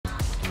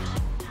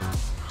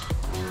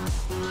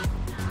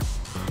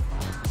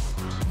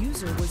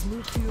User was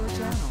moved to your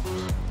channel.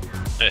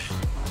 Hey.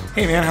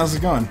 Hey man, how's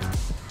it going?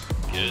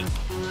 Good.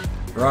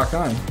 Rock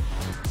on.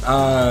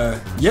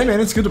 Yeah man,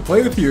 it's good to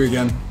play with you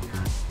again.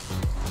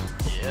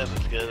 Yeah,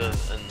 let's get a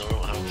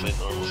normal. I haven't played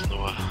normals in a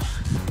while.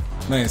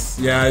 Nice.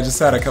 Yeah, I just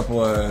had a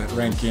couple of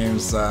ranked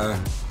games.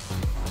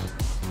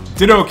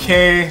 Did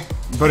okay,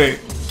 but it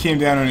came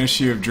down to an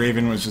issue of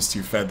Draven was just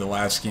too fed the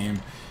last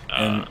game.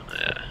 And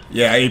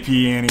yeah, AP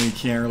Annie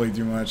can't really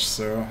do much,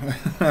 so.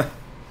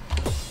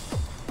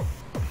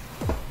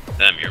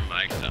 Damn, your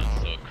mic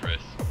sounds so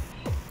crisp.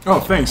 Oh,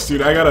 thanks,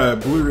 dude. I got a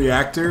Blue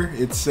Reactor.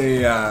 It's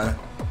a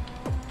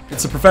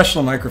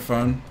professional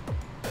microphone.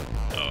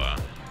 Oh wow.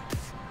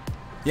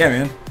 Yeah,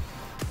 man.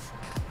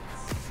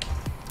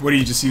 What are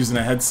you just using,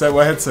 a headset?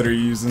 What headset are you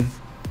using?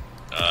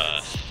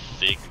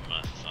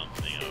 Sigma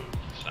something of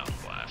Sound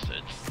Blast.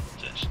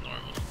 It's just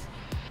normal.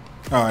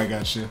 Oh, I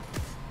got you.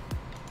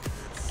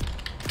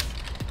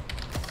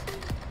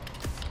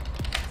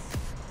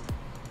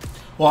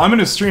 Well, I'm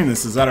gonna stream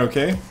this. Is that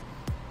okay?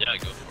 Yeah,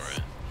 go for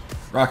it.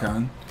 Rock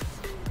on.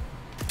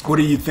 What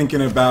are you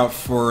thinking about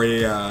for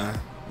a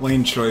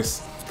lane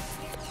choice?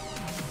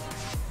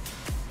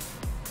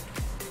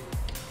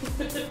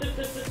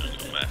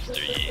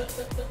 Master Yi.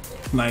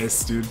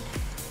 Nice, dude.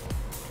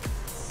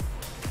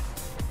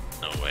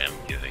 No way I'm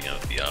giving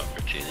up the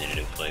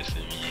opportunity to play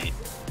some Yi.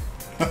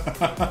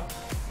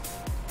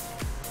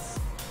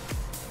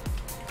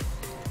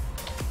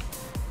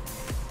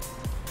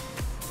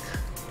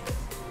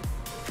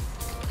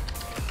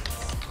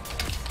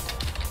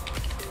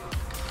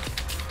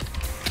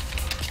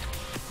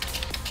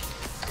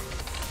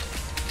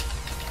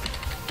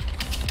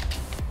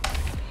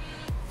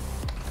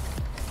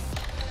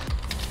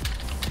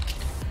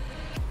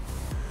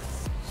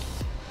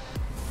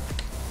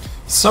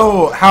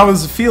 So, how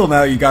does it feel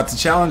now you got the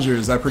Challenger?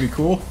 Is that pretty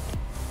cool?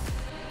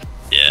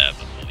 Yeah,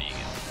 but the league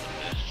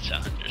is this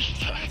challenger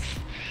sucks.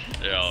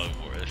 They're all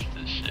worse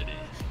and shitty.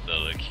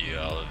 Solo queue,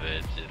 all of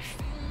it,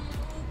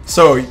 just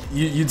So,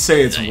 you'd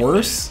say it's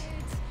worse?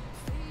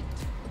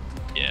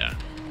 yeah,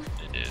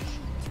 it is.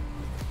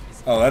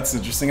 Oh, that's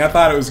interesting. I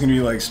thought it was going to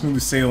be like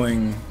smooth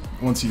sailing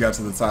once you got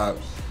to the top.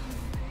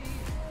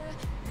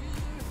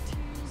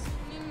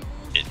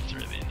 It's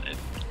really,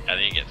 I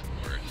think it gets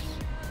worse.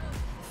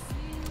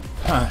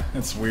 Huh,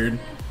 that's weird.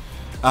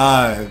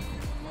 I've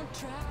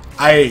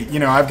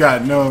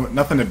got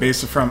nothing to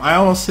base it from. I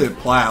almost hit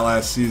plat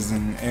last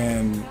season,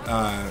 and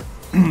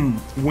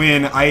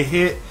when I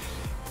hit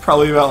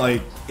probably about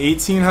like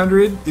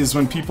 1800 is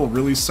when people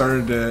really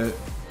started to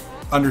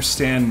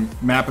understand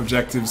map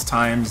objectives,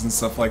 times, and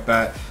stuff like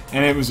that,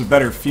 and it was a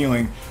better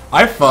feeling.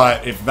 I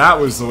thought if that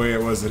was the way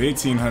it was at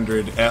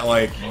 1800, at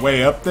like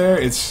way up there,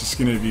 it's just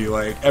gonna be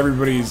like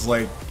everybody's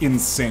like in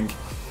sync.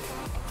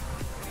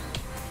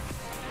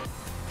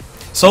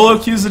 Solo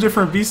queue's a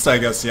different beast, I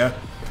guess, yeah.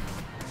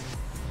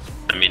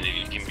 I mean, if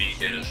you can be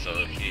good at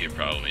solo queue, you're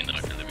probably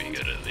not going to be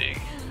good at league.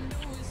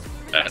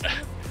 That's not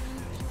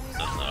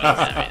what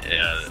I mean.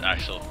 Yeah, the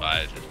actual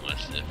fight is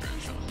much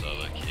different from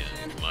solo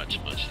queue. Much,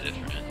 much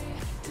different.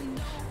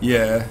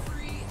 Yeah.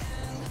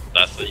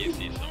 That's why you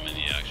see so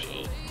many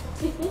actual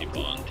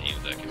people on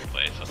teams that can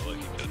play solo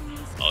queue,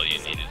 because all you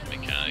need is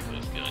mechanical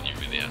skill, and you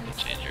really have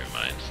to change your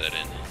mindset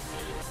in.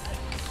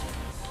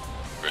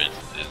 For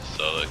instance, in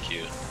solo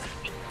queue,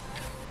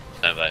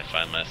 sometimes I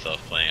find myself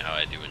playing how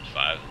I do in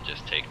 5 and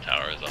just take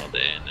towers all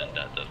day, and then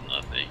that does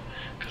nothing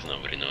because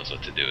nobody knows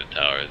what to do with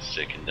towers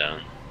sticking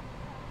down.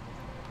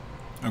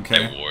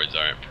 Okay. And wards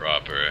aren't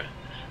proper,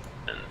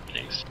 and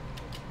things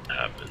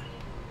happen.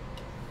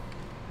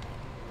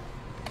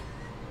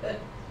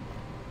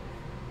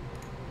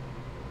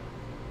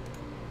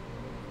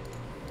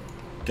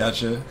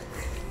 Gotcha.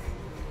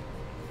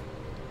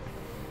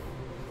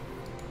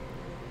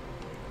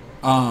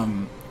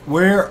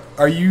 Where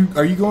are you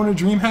going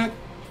to DreamHack?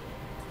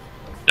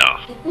 No.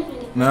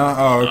 No?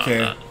 Oh,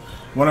 okay.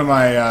 One of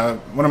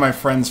my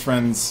friends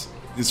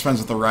is friends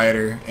with the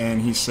writer,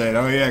 and he said,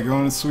 "Oh yeah,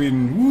 going to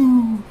Sweden."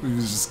 Woo! He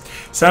was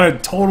just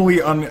sounded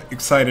totally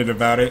unexcited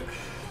about it.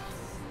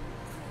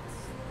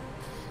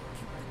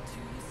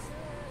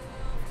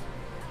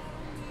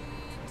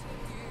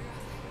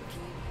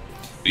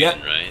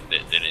 Sweden, right? They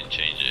didn't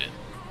change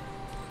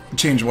it.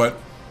 Change what?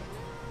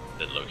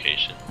 The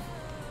location.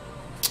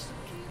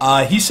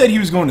 He said he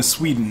was going to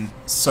Sweden,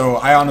 so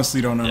I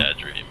honestly don't know. Yeah,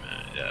 Dream.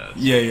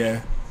 Yeah,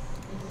 yeah.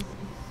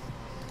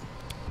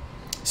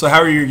 So how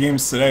are your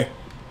games today?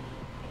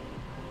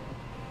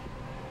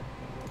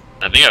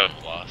 I think I've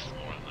lost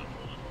more than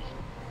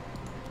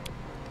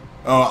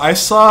Oh,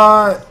 once.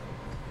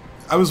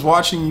 I was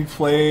watching you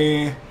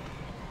play.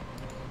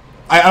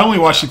 I only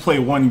watched you play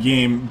one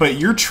game, but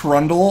your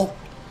Trundle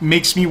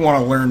makes me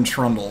want to learn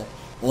Trundle.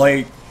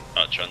 Like,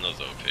 Oh, Trundle's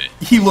OP.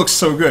 he looks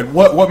so good.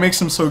 What makes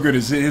him so good?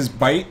 Is it his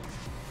bite?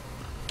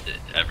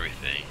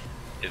 Everything.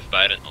 His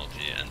bite and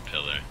ulti and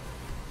pillar.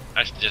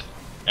 Actually, just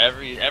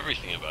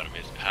everything about him.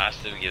 His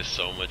passive gives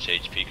so much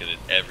HP because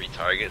it's every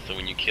target. So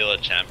when you kill a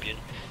champion,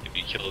 if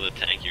you kill the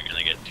tank, you're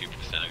gonna get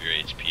 2% of your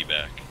HP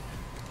back.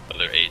 But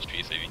their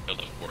HP, so if you kill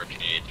the 4k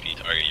HP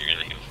target, you're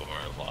gonna heal for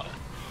a lot.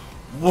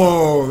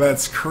 Whoa,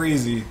 that's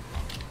crazy.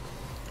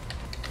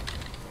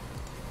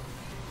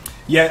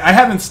 Yeah, I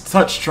haven't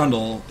touched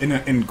Trundle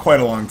in quite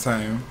a long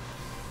time.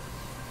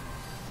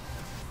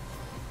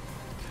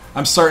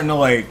 I'm starting to,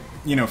 like,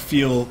 you know,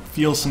 feel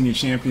some new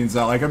champions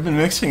out. Like, I've been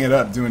mixing it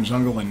up, doing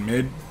jungle and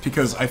mid,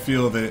 because I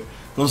feel that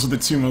those are the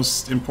two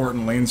most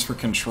important lanes for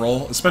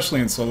control, especially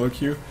in solo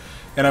queue.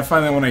 And I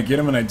find that when I get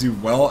them and I do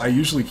well, I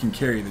usually can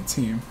carry the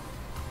team.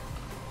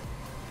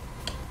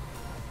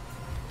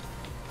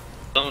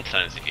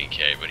 Sometimes he can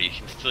carry, but he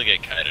can still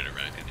get kited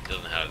around because he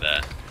doesn't have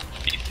that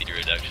BC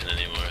reduction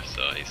anymore,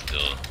 so he's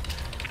still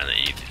kind of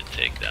easy to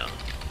take down.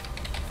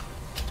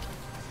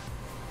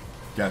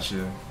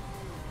 Gotcha.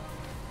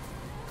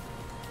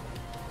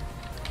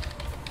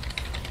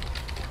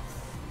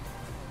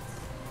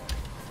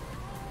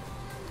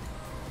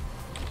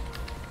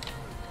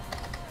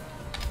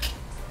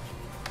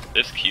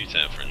 This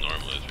Q10 for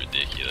normal is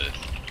ridiculous.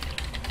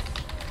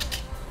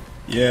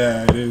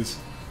 Yeah, it is.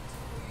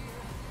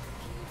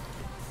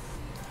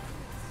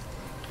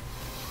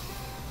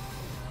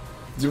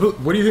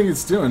 What do you think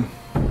it's doing?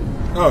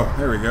 Oh,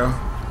 there we go.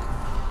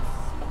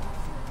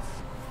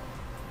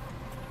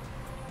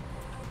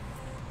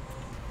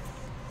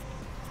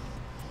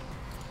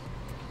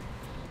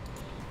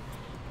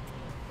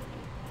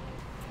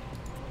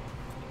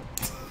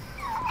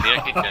 Think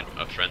I could get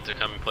a friend to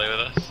come and play with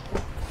us?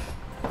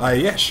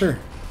 Yeah, sure.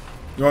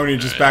 You want me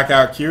to just back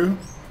out Q?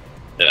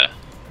 Yeah.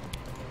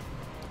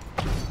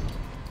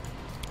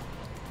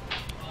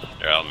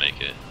 Or I'll make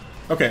it.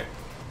 Okay.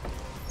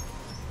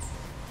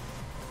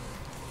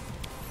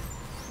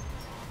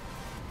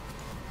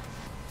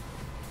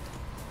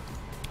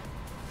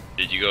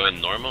 Did you go in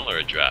normal or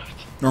a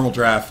draft? Normal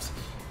draft.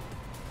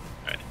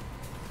 Alright.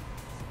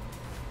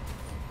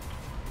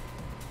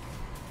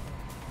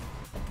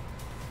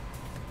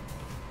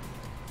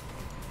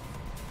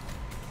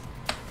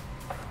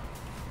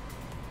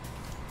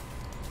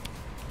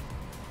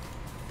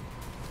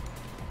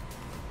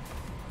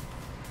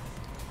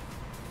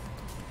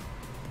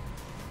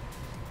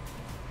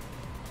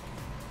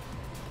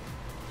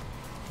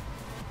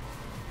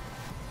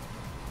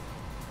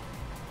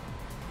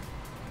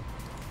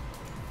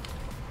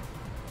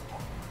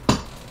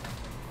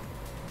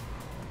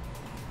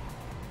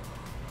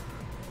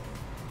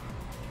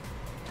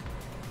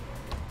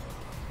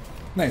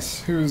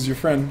 Nice. Who's your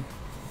friend?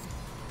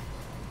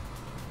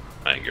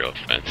 My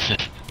girlfriend.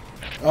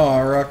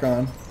 Oh, rock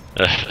on.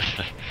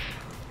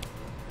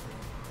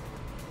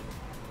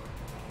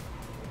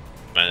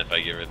 Mind if I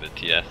give her the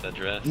TS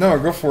address? No,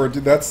 go for it,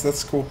 dude.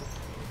 That's cool.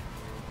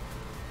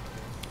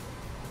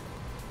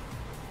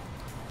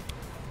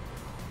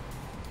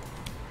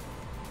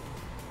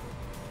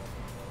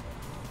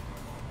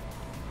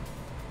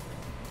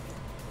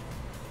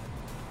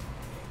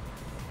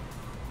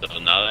 So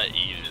now that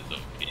Eve is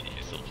OP, you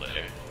still play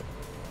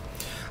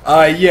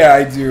her? Yeah,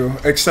 I do.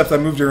 Except I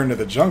moved her into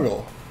the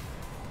jungle.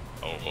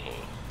 Oh.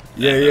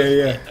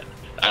 Yeah.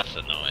 That's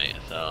annoying.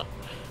 So.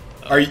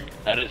 Are you?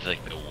 That is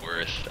like the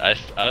worst.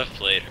 I've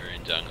played her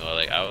in jungle.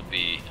 Like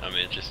I'm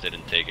interested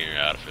in taking her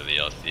out for the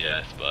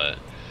LCS, but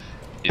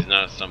she's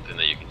not something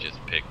that you can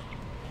just pick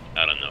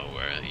out of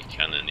nowhere. You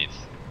kind of need to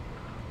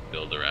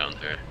build around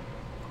her.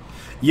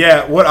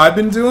 Yeah, what I've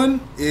been doing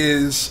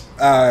is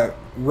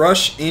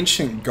rush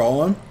Ancient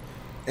Golem,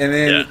 and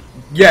then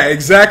yeah,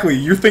 exactly.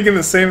 You're thinking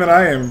the same that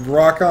I am.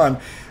 Rock on.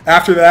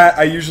 After that,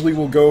 I usually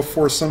will go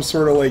for some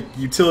sort of like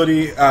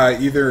utility,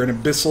 either an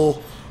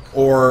Abyssal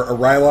or a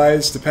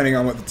Rylai's, depending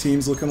on what the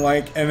team's looking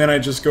like, and then I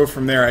just go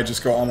from there. I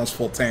just go almost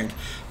full tank.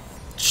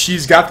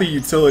 She's got the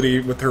utility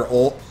with her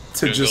ult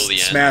to just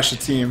smash a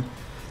team.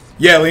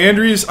 Yeah,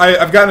 Leandry's,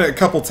 I've gotten it a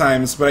couple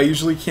times, but I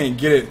usually can't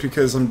get it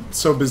because I'm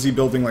so busy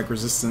building like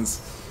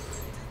resistance.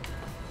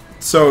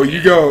 So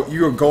you go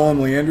Golem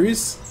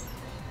Leandry's?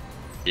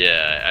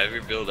 Yeah,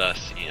 every build I've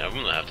seen, I'm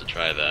gonna have to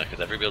try that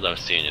because every build I've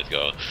seen just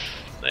go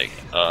like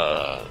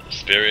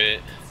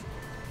Spirit,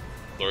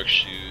 Lork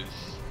Shoes,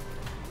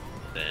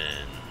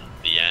 then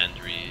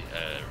Leandry,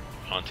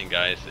 Haunting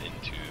Guys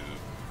into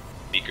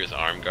Beaker's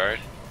Arm Guard,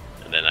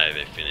 and then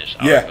either finish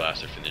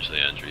Hourglass or finish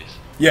Leandry's.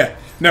 Yeah,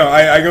 no,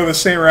 I go the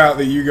same route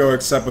that you go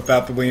except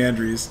without the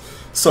Leandry's,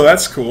 so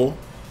that's cool.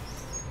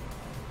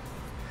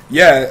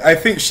 Yeah, I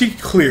think she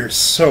clears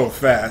so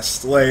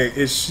fast. Like,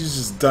 she's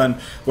just done.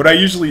 What I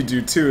usually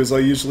do too is I'll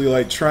usually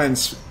like try and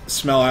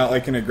smell out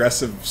like an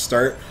aggressive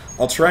start.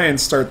 I'll try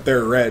and start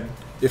their red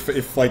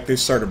if like they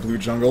start a blue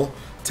jungle.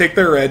 Take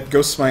their red, go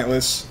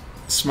smiteless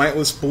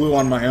blue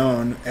on my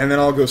own, and then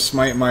I'll go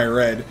smite my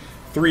red.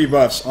 3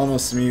 buffs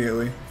almost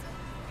immediately.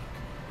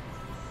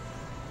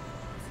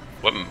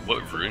 What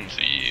runes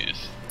do you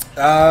use?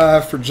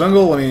 For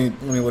jungle, let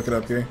me look it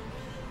up here.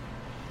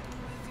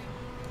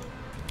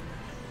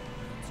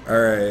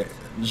 Alright,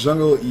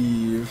 Jungle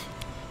Eve.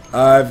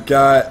 I've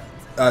got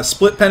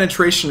split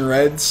penetration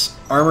reds,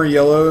 armor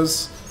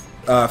yellows,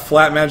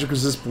 flat magic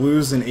resist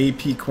blues, and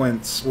AP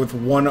quints with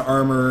 1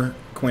 armor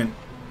quint.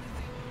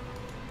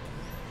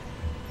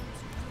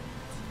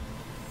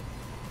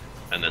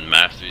 And then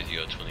Masters, you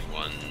go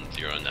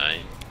 2109.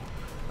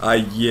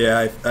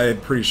 Yeah,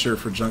 I'm pretty sure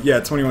for junk. Yeah,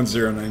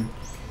 2109.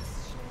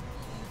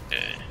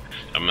 Okay.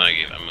 I'm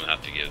gonna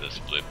have to give the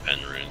split pen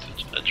runes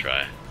a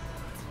try.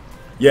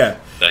 Yeah.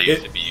 I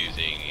used to be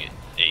using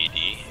AD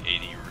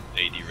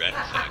red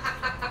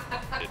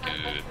to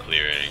do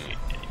clearing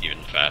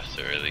even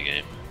faster early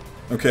game.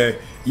 Okay.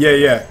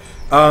 Yeah.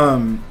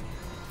 Do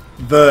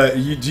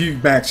you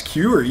max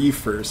Q or E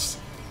first?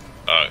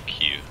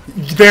 Q.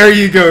 There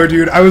you go,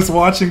 dude. I was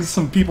watching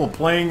some people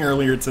playing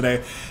earlier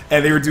today,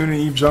 and they were doing an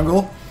Eve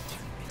jungle.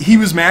 He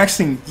was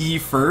maxing E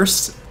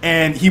first,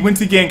 and he went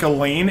to gank a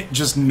lane,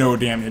 just no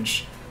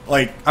damage.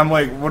 Like, I'm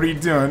like, what are you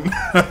doing?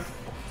 Damn,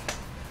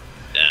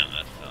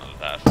 that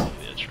sounds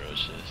absolutely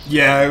atrocious.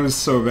 Yeah, it was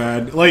so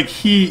bad. Like,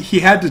 he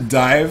had to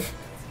dive,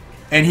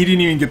 and he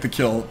didn't even get the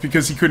kill,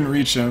 because he couldn't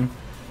reach him.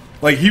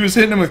 Like, he was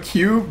hitting him with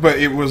Q, but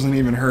it wasn't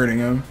even hurting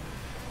him.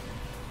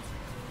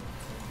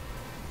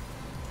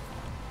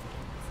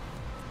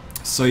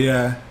 So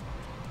yeah.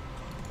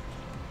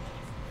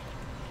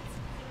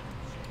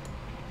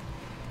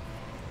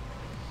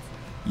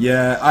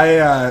 Yeah,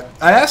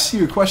 I asked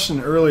you a question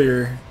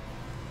earlier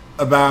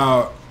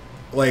about,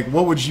 like,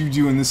 what would you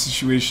do in this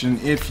situation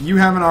if you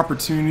have an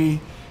opportunity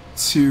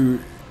to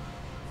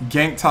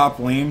gank top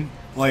lane?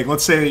 Like,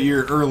 let's say that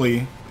you're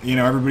early, you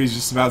know, everybody's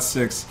just about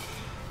 6.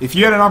 If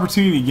you had an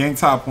opportunity to gank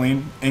top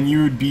lane and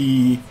you would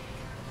be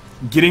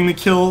getting the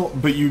kill,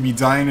 but you'd be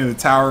dying to the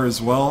tower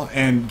as well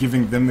and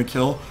giving them the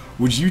kill,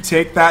 would you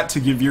take that to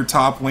give your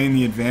top lane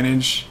the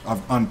advantage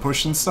on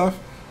push and stuff?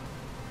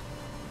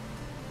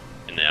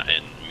 And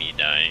me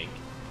dying?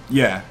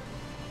 Yeah.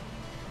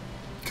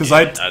 Because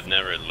I'd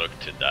never look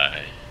to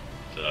die,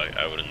 so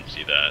I wouldn't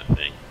see that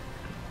thing.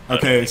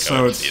 Okay, so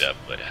I would it's see that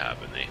play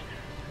happening.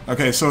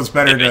 Okay, so it's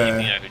better If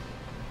anything, to.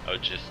 I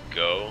would just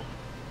go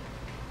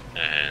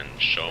and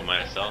show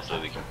myself so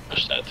we can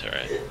push that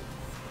turret.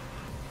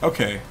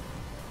 Okay.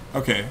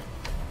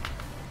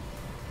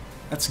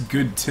 That's a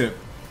good tip.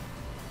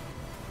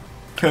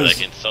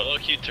 Like in solo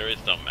queue, turrets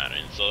don't matter.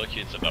 In solo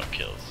queue, it's about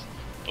kills.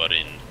 But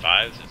in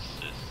 5s, it's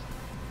just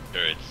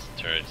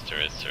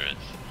turrets.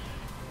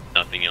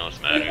 Nothing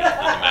else matters. It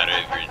doesn't matter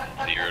if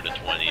you're 0 to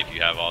 20. If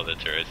you have all the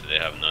turrets and they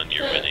have none,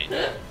 you're winning.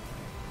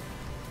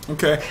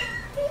 Okay.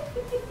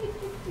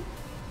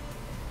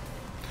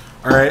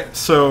 Alright,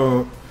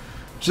 so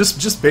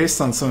just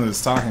based on some of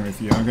this talking with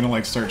you, I'm gonna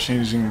like start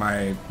changing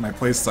my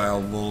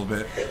playstyle a little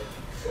bit.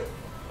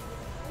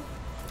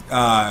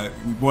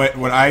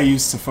 What I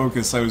used to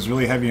focus, I was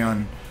really heavy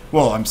on,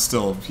 well, I'm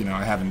still, you know,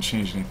 I haven't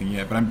changed anything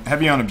yet, but I'm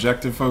heavy on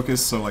objective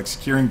focus, so like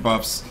securing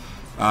buffs,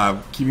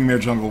 keeping their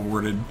jungle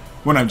warded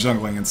when I'm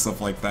jungling and stuff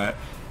like that.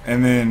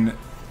 And then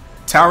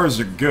towers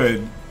are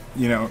good,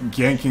 you know,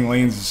 ganking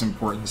lanes is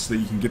important so that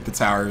you can get the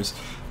towers,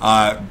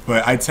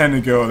 but I tend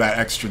to go that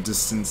extra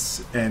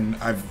distance, and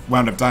I've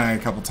wound up dying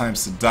a couple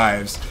times to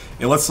dives.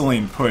 It lets the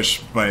lane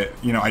push, but,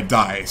 you know, I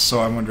die,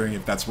 so I'm wondering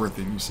if that's worth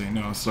it, and you say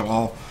no,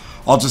 so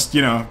I'll just,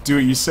 you know, do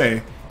what you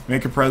say.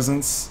 Make a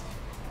presence,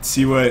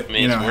 see what,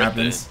 you know,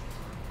 happens.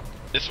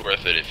 It's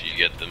worth it if you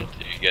get them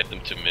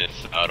to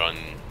miss out on,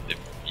 if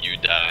you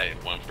die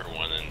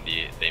 1-for-1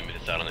 and they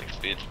miss out on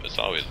XP. It's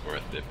always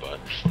worth it, but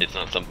it's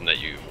not something that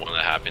you want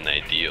to happen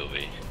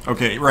ideally.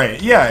 Okay,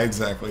 right. Yeah,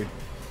 exactly.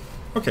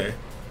 Okay.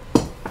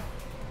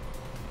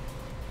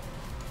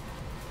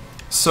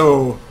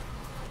 So,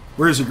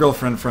 where's your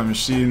girlfriend from? Is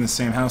she in the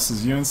same house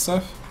as you and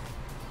stuff?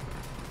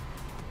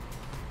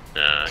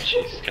 Nah,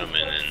 she's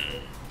coming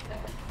in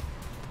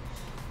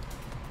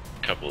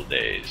a couple of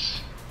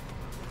days.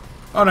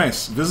 Oh,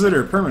 nice. Visit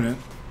or permanent?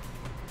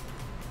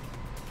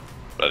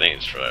 But I think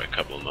it's for a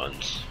couple of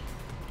months.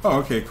 Oh,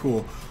 okay,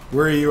 cool.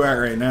 Where are you at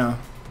right now?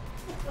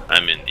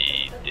 I'm in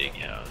the dig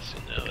house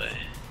in LA.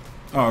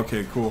 Oh,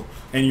 okay, cool.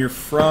 And you're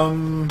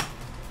from?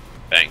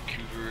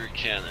 Vancouver,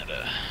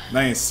 Canada.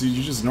 Nice. Dude,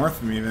 you're just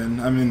north of me then.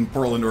 I'm in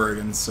Portland,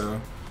 Oregon,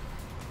 so.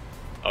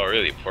 Oh,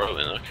 really?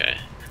 Portland? Okay.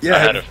 Yeah. I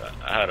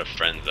had a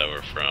friends that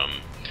were from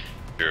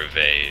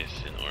Gervais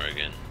in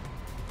Oregon.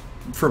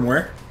 From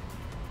where?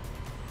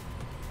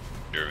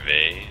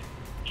 Gervais.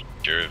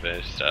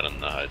 I don't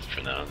know how it's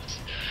pronounced,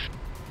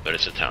 but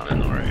it's a town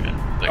in Oregon.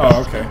 Like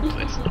oh, okay.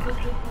 Place in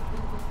Oregon.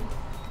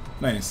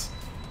 Nice.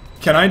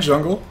 Can I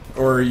jungle,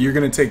 or you're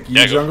gonna take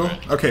you jungle?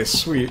 Okay,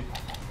 sweet.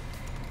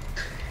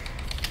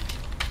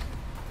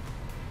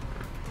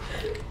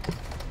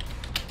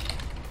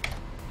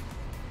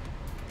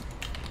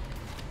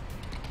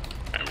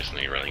 I'm just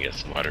gonna run and get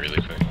some water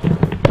really quick.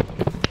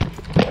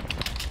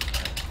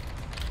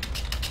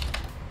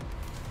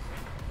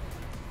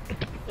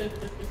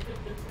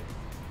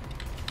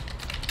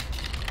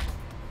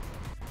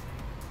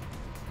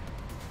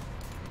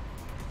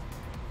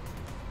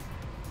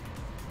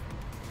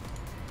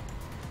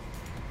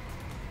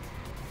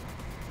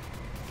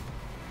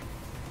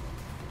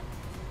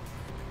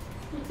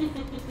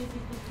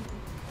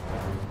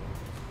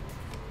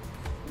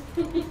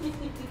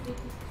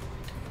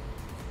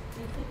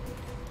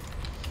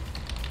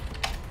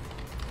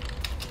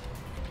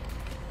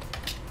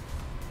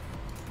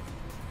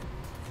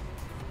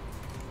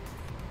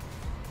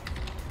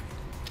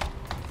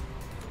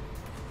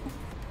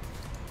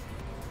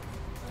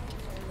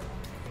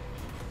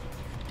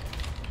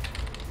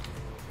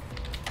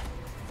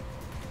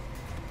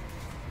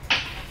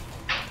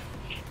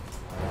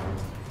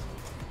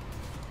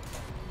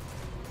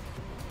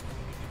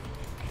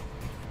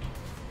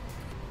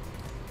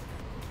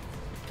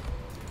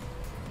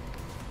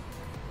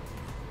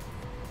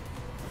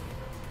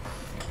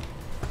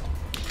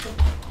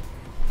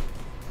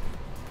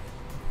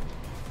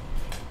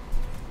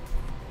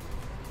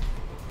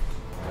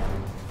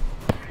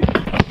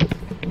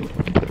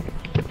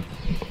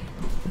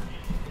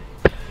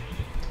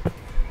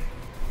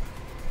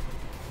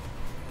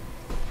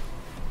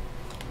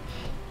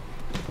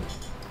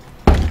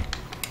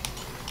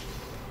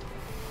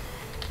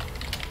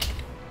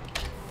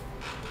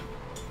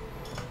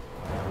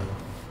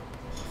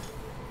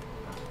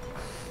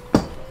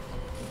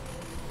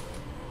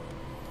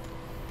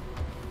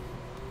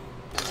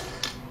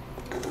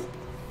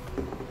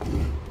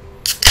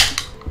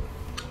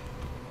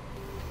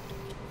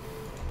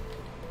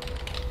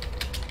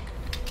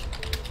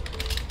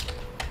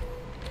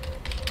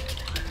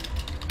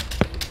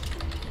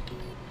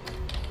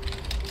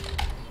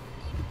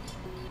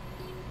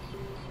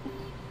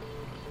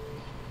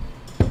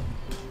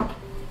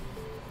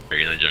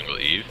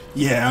 Eve?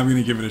 Yeah, I'm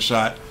gonna give it a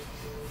shot.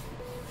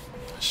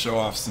 Show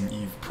off some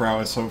Eve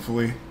prowess,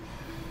 hopefully.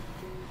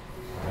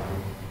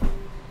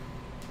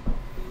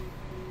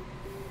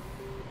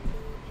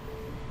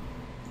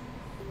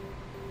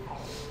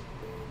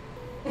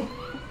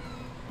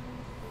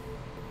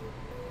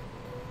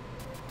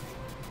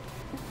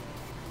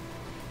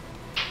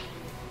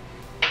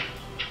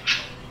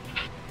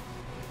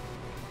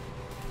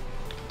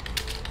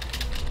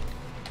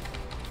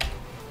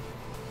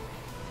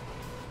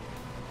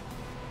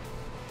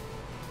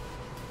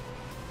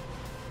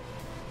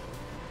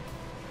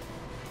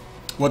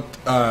 What,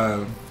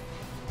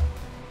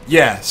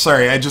 yeah,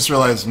 sorry, I just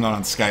realized I'm not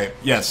on Skype.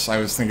 Yes, I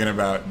was thinking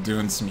about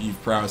doing some Eve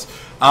prowess.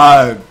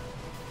 What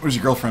does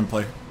your girlfriend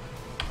play?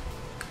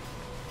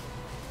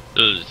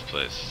 She'll just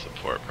play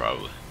support,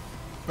 probably.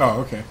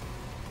 Oh, okay.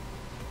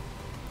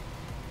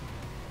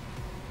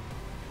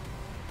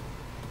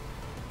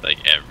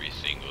 Like every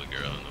single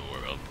girl in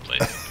the world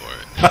plays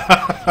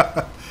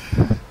support.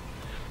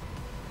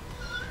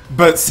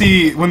 But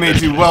see, when they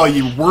do well,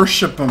 you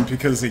worship them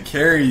because they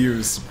carry you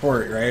as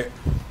support, right?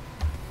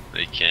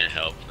 They can't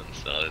help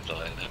themselves. It's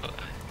all I know.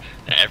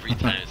 Every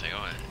time it's like,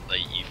 oh,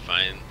 like you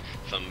find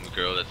some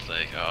girl that's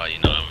like, oh, you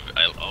know,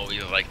 I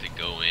always like to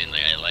go in,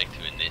 like I like to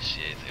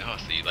initiate. It's like, oh,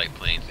 so you like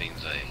playing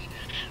things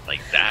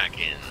like Dak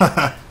and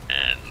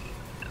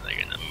like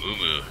in a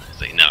Mumu.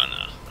 It's like, no,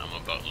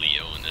 I'm about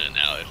Leona and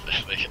Alice.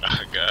 Like,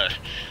 oh god,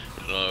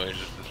 it's always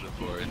just the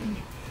support.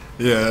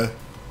 Yeah.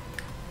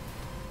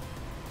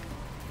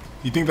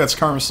 You think that's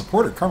Karma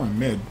support or Karma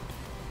mid?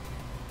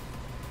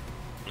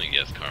 I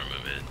guess Karma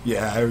mid.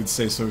 Yeah, I would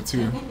say so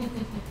too.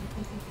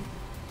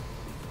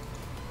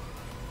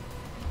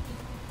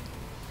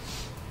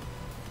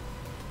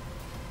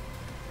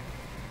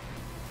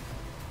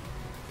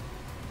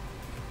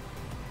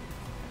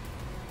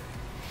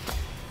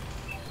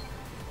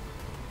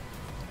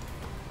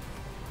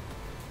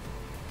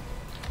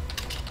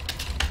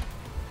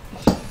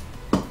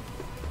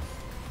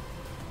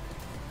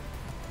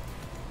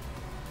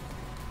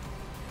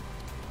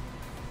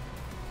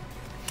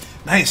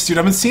 Nice, dude.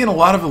 I've been seeing a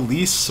lot of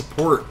Elise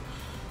support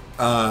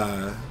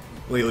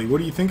lately. What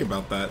do you think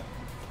about that?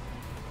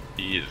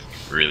 He is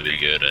really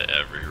good at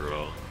every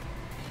role.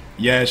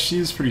 Yeah,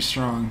 she's pretty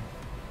strong.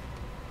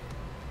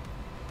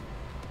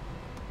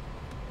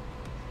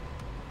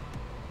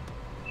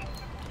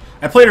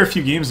 I played her a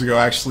few games ago,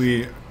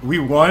 actually. We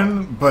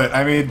won, but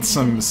I made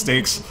some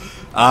mistakes.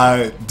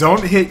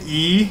 Don't hit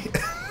E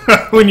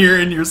when you're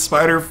in your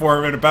spider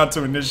form and about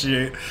to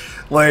initiate.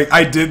 Like,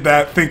 I did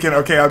that thinking,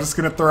 okay, I'm just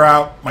going to throw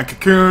out my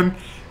cocoon, and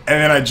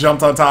then I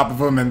jumped on top of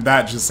him, and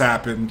that just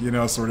happened, you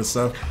know, sort of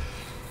stuff.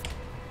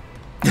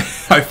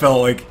 I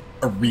felt like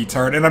a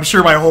retard, and I'm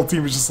sure my whole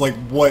team was just like,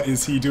 what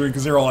is he doing?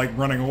 Because they were all, like,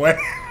 running away.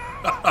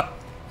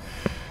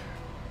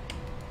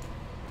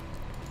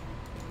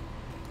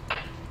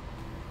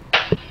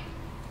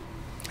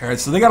 Alright,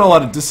 so they got a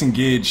lot of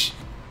disengage.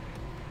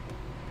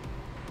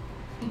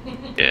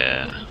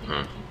 Yeah.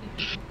 Huh.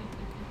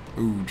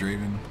 Ooh,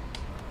 Draven.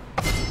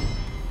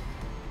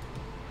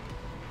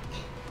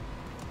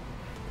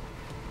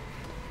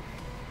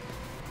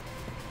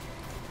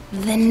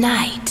 The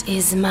night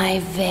is my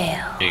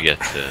veil. You get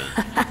to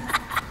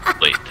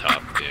late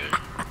top here.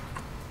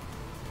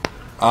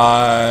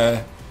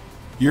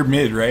 You're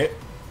mid, right?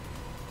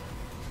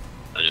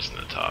 I'm just in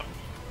the top.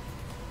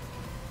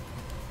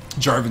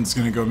 Jarvan's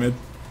gonna go mid.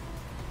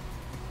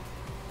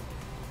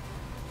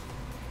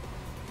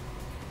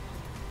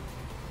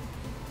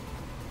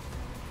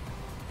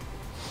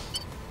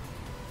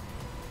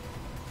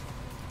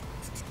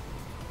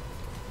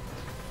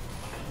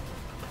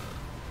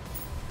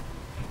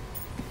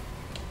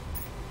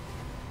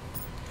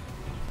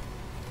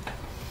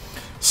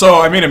 So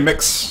I made a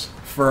mix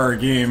for our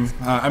game.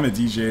 I'm a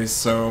DJ,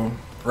 so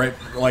like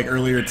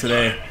earlier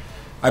today,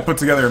 I put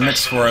together a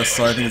mix for us.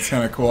 So I think it's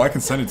kind of cool. I can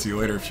send it to you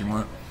later if you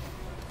want.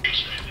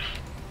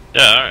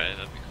 Yeah, alright,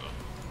 that'd be cool.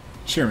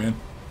 Sure, man.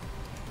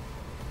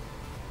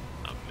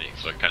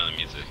 Mix. What kind of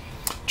music?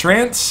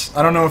 Trance?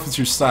 I don't know if it's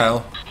your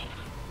style.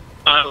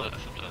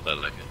 Sometimes I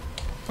like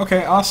it.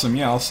 Okay, awesome.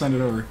 Yeah, I'll send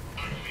it over.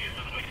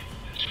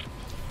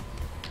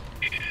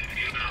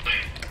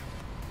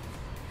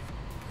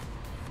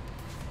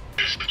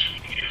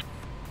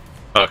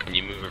 Oh, can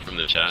you move it from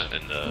the chat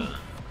and the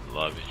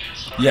lobby?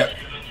 Yep.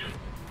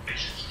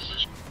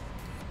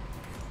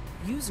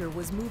 User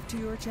was moved to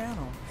your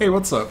channel. Hey,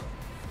 what's up?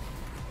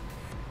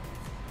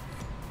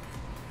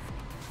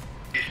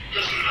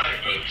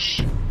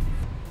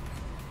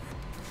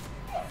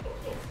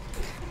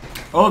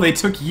 Oh, they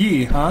took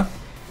Yi, huh?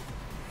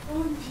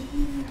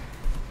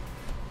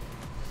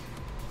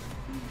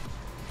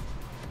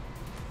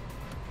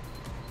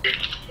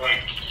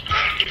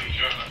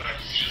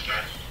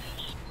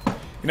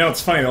 You know,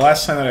 it's funny, the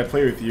last time that I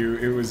played with you,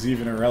 it was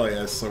even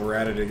Aurelia, so we're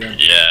at it again.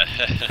 Yeah.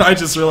 I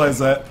just realized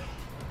that.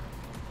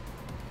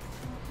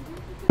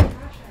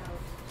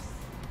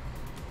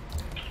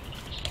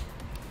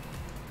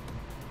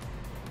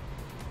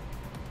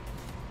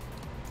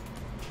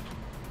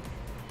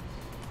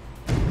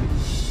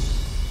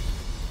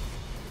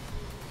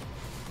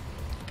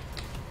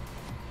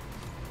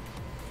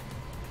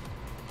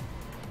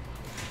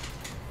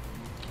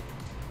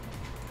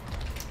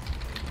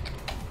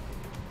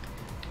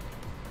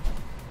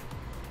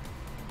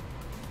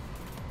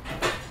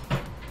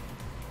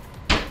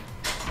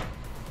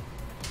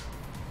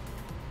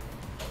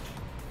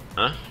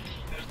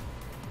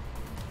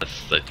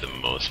 It's like the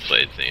most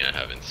played thing I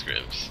have in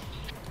scrims.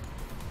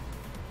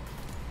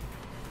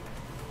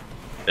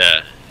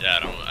 Yeah, I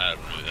don't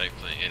really like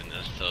playing it in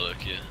this solo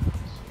queue.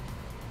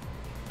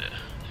 Yeah,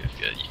 it's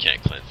good. You can't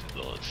cleanse his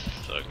bullets.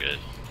 So good.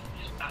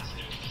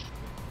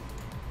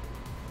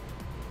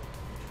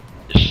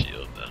 The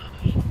shield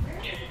though.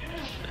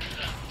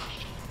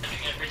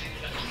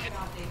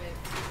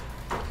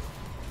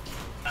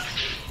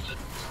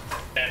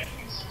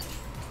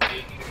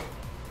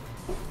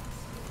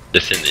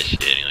 Just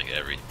initiating like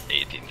every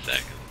 18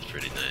 seconds is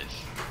pretty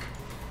nice.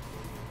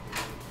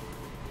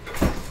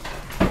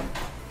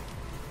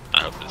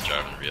 I hope this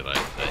Jarvan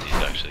realizes that he's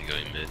actually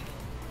going mid.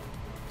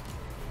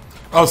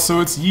 Oh, so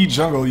it's Yi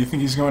jungle. You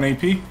think he's going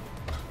AP?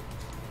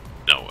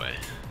 No way.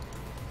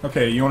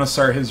 Okay, you want to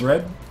start his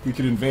red? We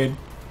could invade.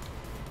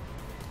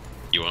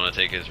 You want to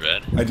take his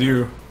red? I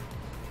do.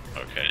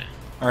 Okay.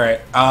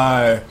 Alright,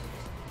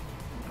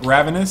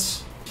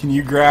 Ravenous, can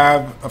you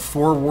grab a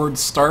 4-ward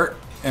start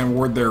and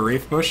ward their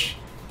Wraith Bush?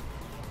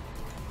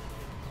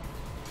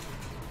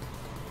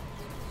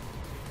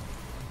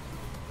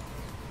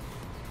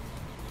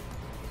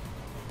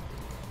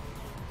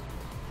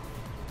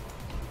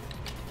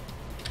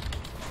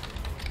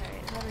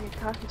 Alright, having a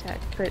cough attack,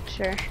 but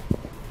sure.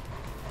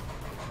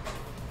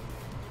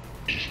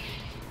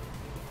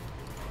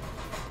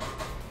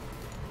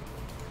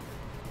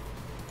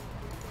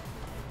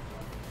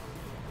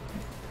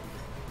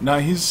 No,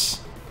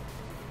 he's...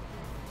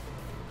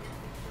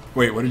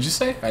 Wait, what did you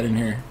say? I didn't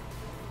hear.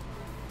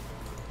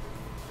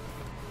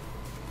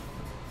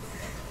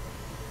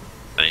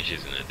 I think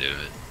she's gonna do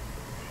it.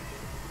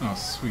 Oh,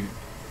 sweet.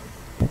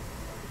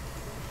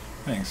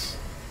 Thanks.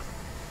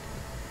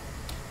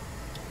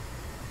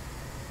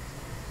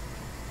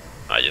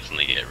 I just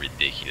want to get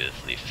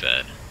ridiculously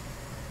fed.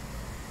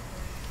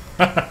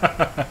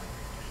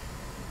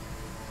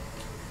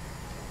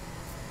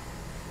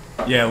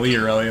 Yeah, Lee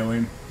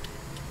Aurelian.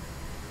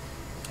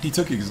 He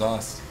took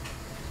exhaust.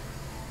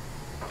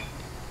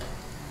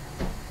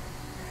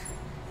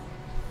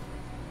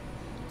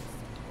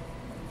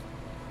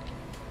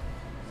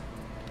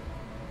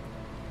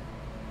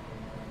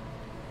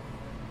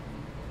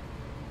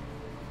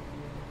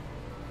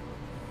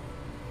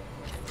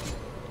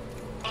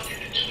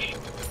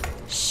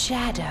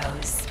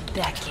 Shadows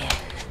beckon.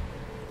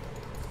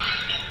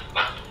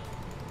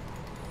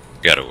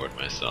 Gotta ward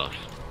myself.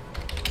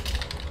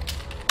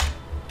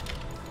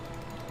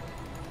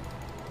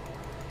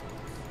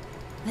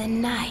 The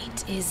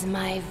night is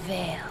my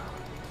veil.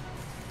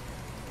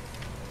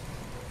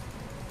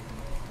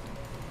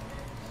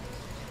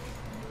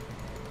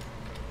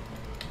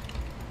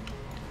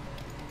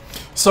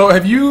 So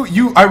have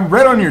I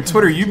read on your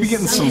Twitter, you be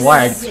getting some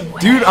lag.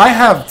 Dude, I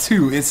have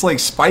too. It's like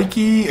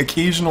spiky,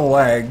 occasional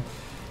lag.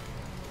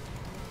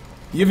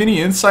 You have any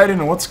insight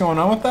into what's going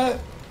on with that?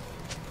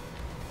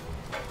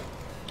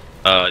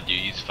 Do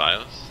you use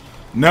Fios?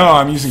 No,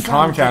 I'm using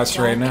Comcast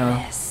right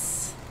now.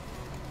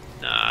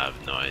 Nah, I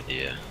have no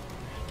idea.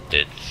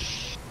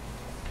 It's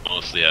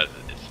mostly I've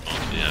been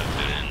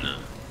a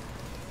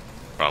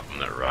problem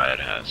that Riot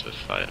has with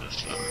Fios.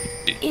 So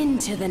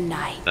Into the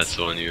night. that's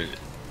the one you.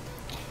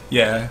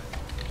 Yeah.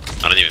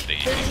 I don't even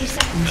think you can 30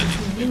 seconds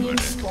to minion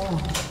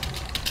spawn.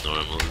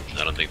 normal.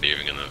 I don't think they're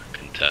even gonna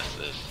contest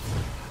this.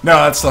 No,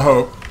 that's the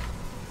hope.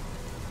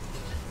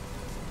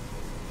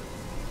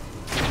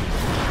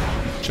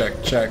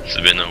 Check, check. It's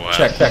been a while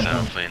Check, since check.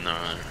 I've played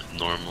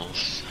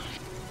normals.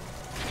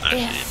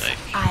 Actually, If like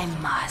I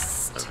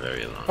must. a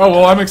very long. Oh,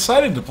 well, I'm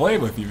excited to play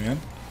with you, man.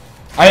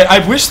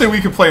 I wish that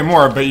we could play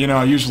more, but, you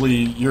know, usually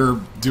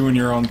you're doing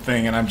your own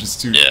thing, and I'm just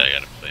too... Yeah, I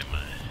gotta play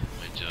my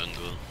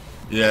jungle.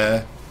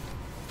 Yeah.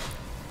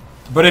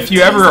 But if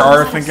you ever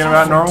are thinking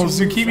about normals,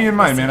 do keep me in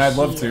mind, man. I'd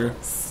love to.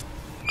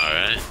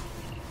 Alright.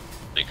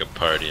 Make a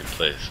party and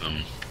play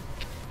some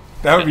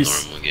That would be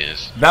normal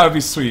games. that would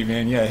be sweet,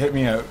 man. Yeah, hit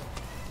me up.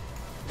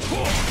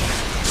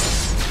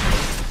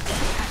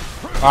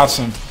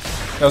 Awesome.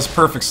 That was a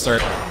perfect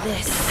start.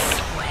 This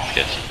way.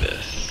 Get you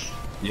this.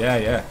 Yeah,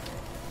 yeah.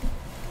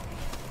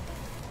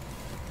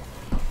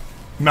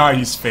 Nah,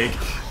 he's fake.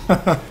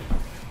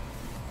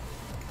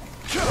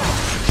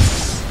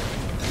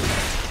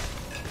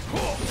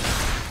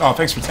 Oh,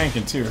 thanks for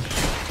tanking too.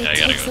 Yeah, I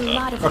gotta go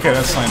top. Okay,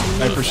 that's fine.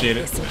 I appreciate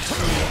it.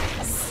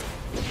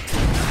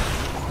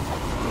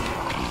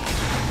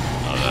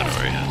 Oh, that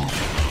already has.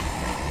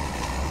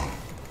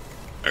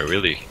 I'm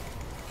really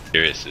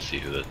curious to see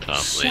who the top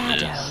lane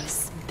is.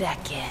 Shadows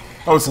beckon.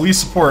 Oh, it's Lee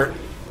support.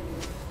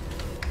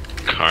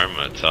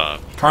 Karma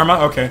top. Karma?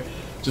 Okay.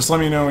 Just let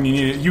me know when you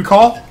need it. You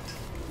call?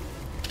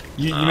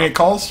 You make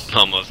calls?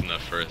 Almost in the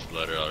first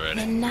letter The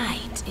already.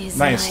 night is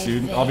Nice, my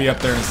dude. veil. I'll be up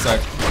there in a sec.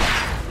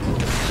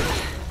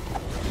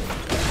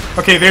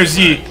 Okay, there's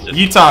Yi.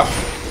 Yi top.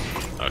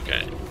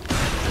 Okay.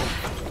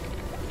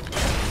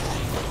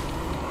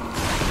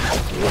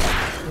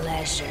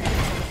 Pleasure.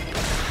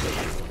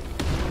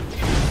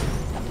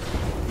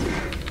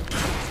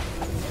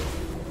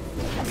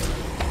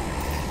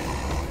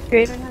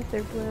 Draven has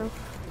their blue.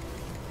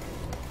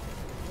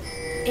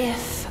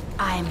 If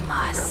I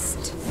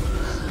must.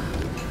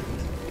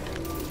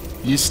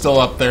 He's still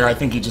up there. I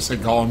think he just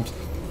hit Golems.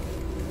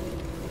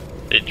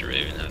 Hey,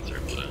 Draven has her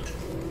blue.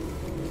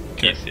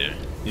 He's here.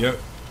 Yep.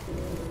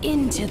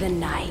 Into the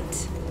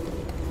night.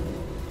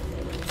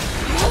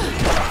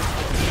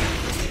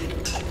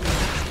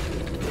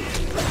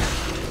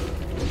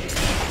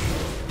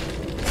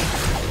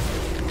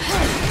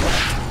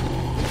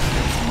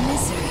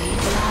 Misery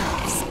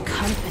loves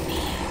company.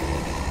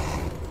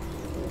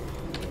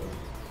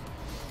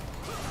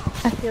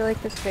 I feel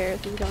like this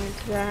Varus is going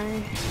to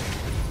die.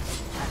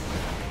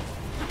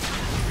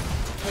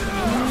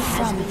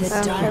 From the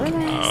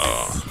darkness.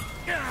 Oh,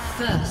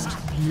 First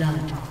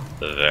blood.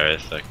 the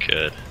Varus that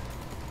could.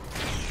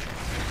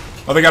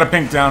 Oh, they got a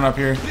pink down up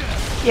here.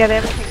 Yeah, they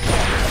have a pink.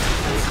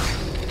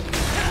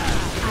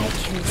 I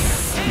can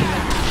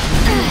smell.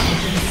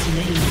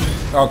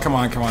 Oh, come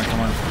on, come on, come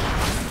on.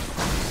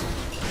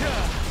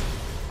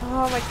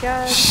 Oh my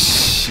god.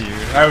 Shoot,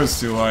 I was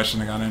too low. I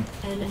shouldn't have gone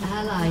in. An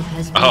ally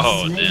has been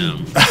Oh,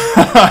 slain.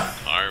 damn.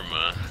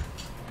 Arma.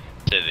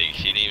 Shit,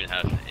 she didn't even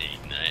have to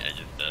ignite. I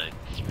just died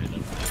straight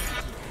up.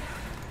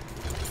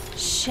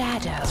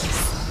 Shadows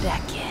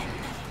beckon.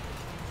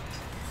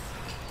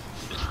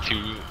 It's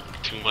too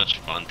much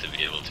fun to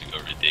be able to go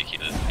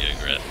ridiculously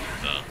aggressive,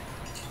 though.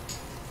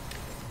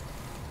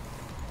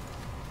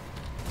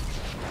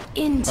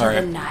 Into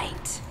Alright. the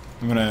night.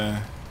 I'm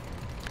gonna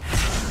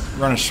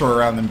run a short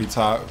route and then be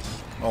top.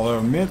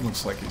 Although mid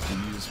looks like it can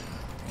use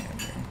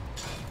handling.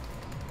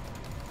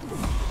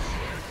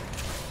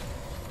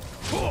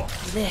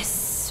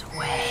 This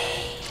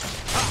way.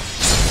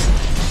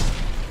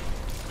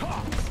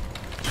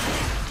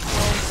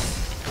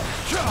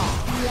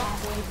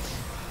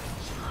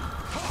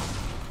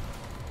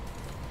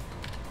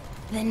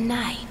 The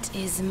night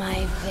is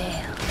my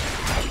veil.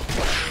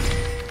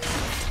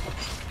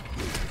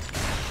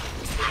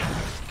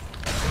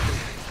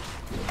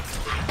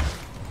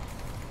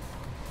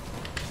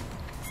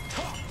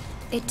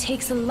 It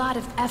takes a lot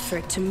of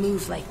effort to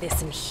move like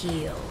this in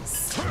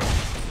heels.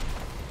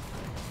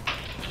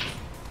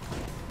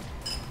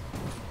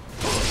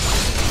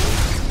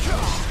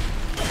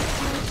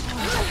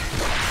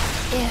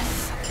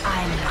 If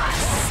I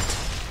must.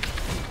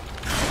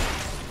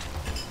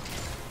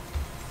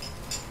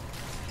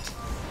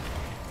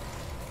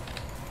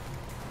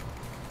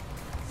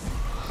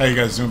 How you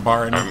guys doing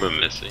bar right now? Arma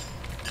missing.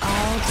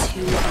 All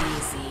too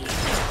easy.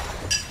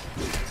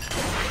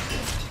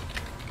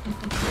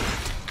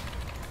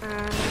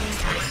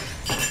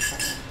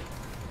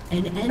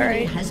 An enemy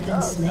Alright. has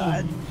been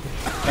slain.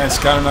 Nice,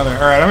 got another.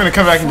 Alright, I'm gonna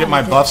come back and get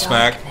my buffs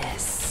back.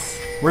 Darkness.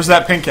 Where's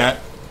that pink at?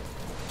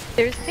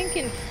 There's pink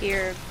in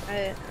here,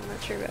 but I'm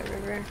not sure about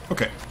River.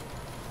 Okay.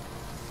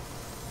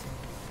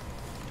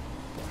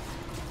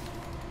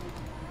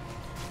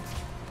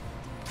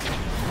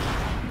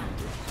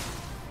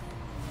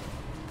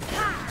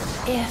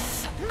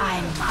 If I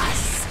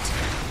must.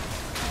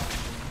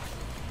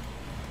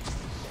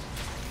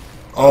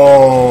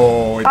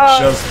 Oh, it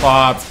just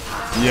popped.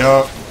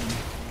 Yup.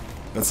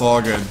 That's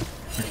all good.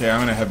 Okay, I'm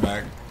gonna head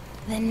back.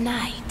 The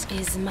night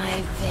is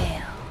my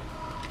veil.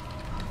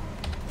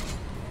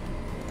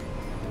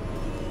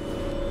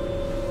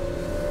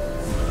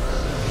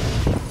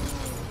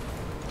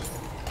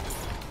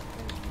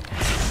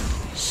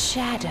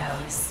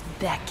 Shadows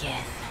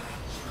beckon.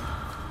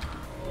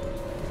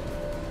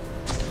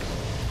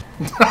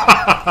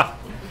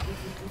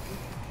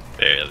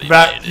 Barely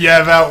That, made it.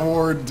 yeah, that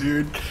ward,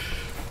 dude. I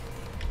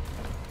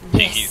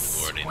think he's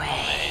This warding the way.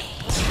 lane.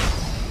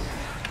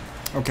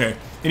 Okay,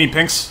 any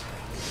pinks?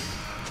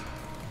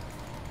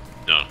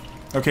 No.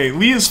 Okay,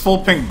 Lee is full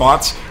pink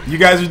bots. You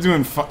guys are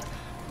doing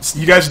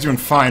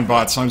fine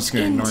bots, so I'm just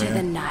gonna ignore Into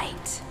the you.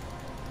 night.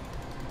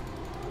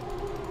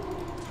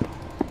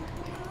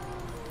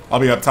 I'll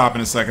be up top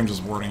in a sec, I'm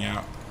just warding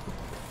out.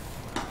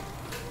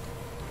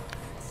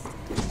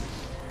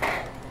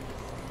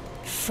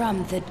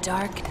 From the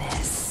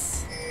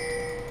darkness.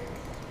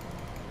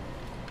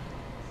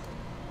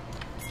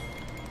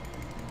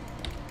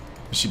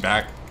 Is she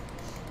back?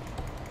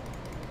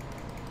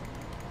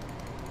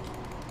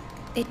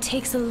 It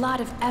takes a lot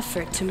of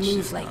effort to She's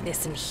move like done.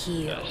 this in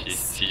Yeah,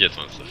 heels. she just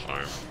wants to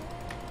farm.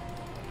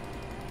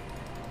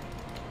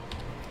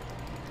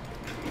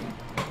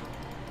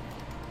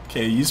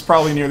 Okay, he's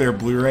probably near their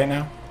blue right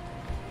now.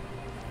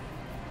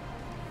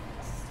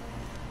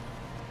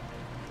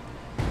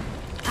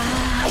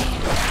 I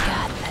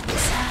got a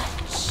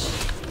touch.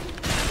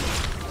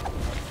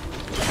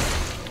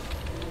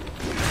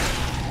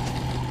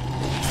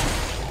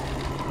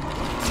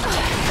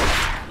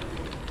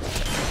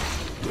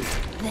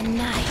 The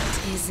night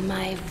is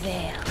my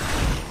veil.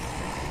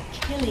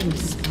 Killing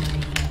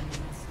spree.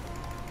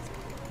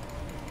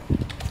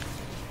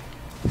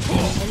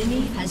 An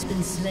enemy has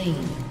been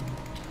slain.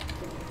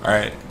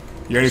 Alright,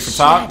 you ready for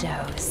top?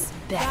 Shadows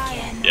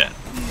beckon. Yeah.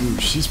 Ooh,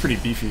 she's pretty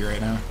beefy right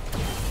now.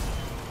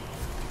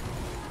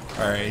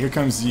 Alright, here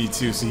comes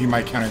Z2, so he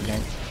might counter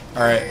gank.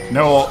 Alright,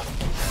 no ult.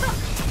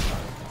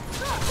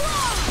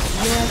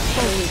 Your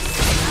face.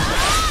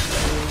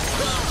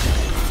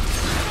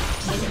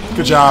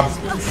 Good job. Has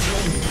been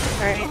slain.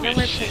 Alright, no more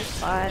pink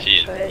spot, She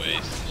is but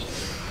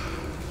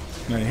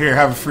waste. No, here,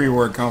 have a free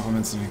word.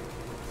 Compliments me.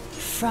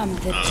 From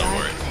the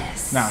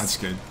darkness. Nah, that's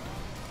good.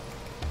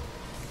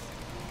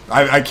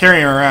 I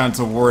carry him around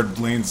to ward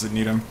lanes that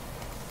need him.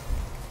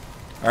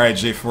 Alright,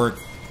 J4.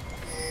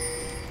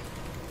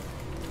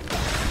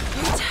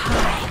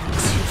 Time to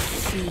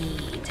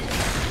feed.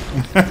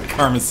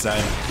 Karma's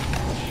sad.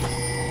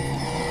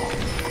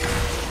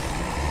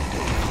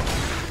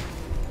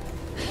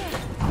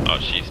 Oh,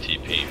 she's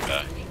TPing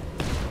back.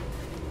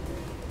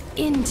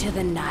 Into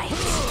the night.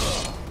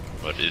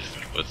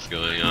 What's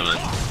going on?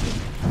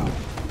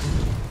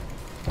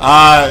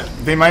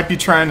 They might be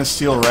trying to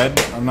steal red.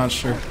 I'm not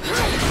sure.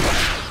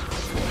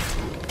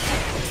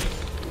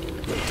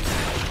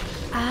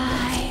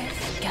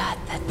 I've got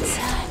the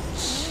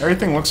touch.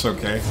 Everything looks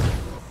okay.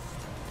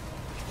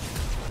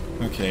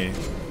 Okay.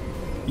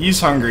 He's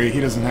hungry. He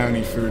doesn't have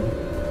any food.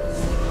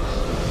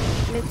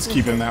 Let's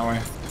keep him that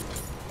way.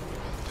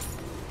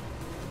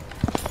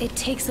 It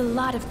takes a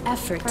lot of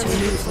effort to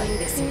move like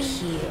this in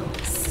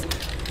heels.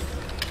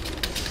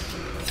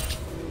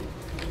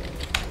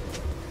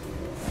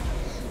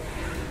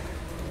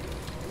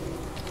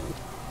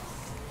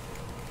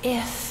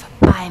 If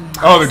I must.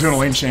 Oh, they're doing a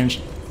lane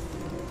change.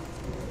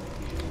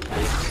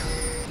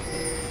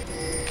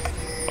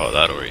 Oh,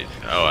 that Ori.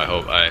 Oh,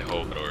 I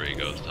hope Ori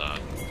goes top.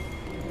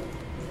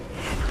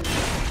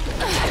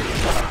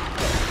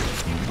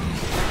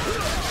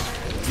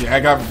 Yeah, I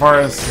got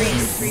Varus.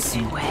 This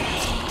way.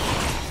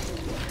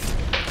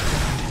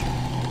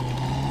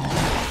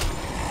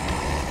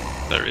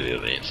 Not really a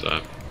lane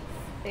swap.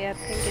 yeah,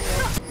 pink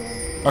and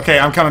red. Okay,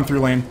 I'm coming through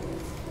lane.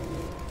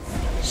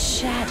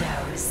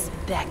 Shadows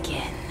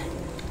beckon.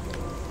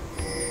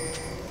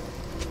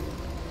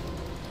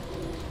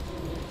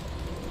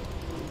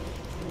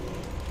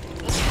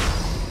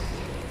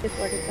 Just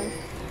ordered them.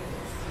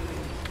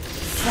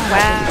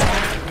 Wow.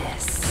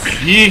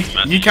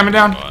 Yee coming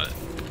down.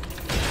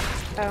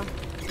 Oh.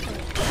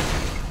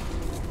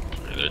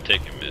 They're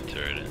taking mid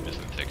turret and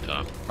missing tick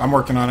top. I'm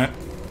working on it.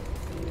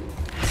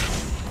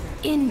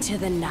 Into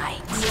the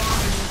night.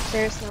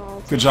 There's no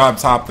ult. Good job,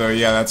 top though.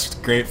 Yeah, that's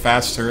great.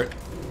 Fast turret.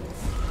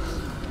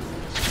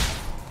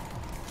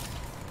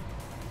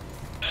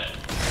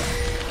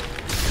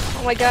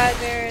 Oh my god,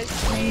 there's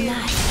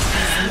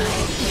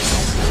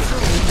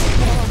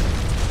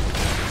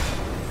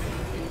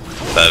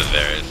That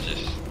Vera is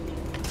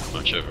just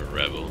much of a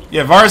rebel.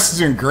 Yeah, Varus is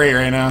doing great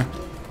right now.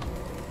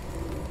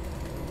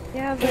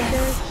 yeah, but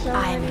there's so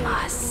I many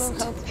must. low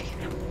health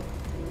people.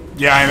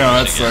 Yeah, I know.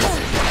 That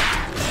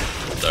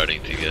sucks.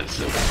 Starting to get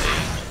some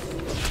pain.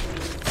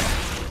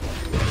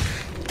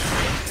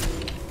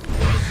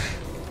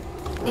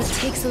 It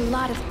takes a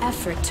lot of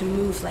effort to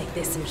move like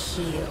this in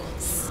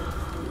heels.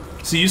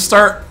 So you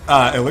start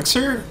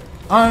elixir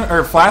on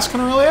or flask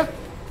on Aurelia?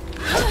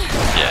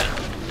 Yeah.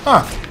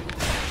 Huh.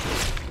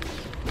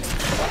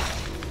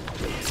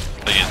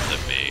 Against the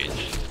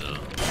mage, so.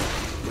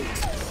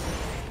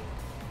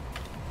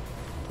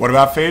 What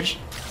about Phage?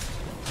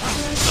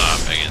 No,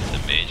 I'm against the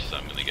mage, so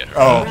I'm gonna get her.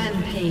 Oh.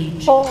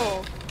 Rampage.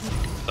 Oh,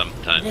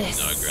 Sometimes, This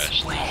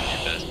aggression is your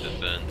best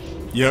defense.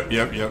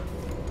 Yep.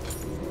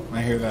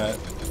 I hear that.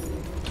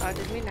 oh,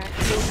 did we not?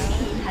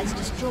 Has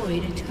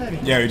destroyed a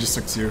turret. Yeah, we just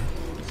took 2.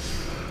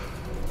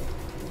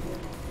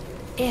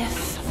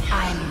 If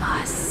I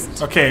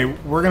must. Okay,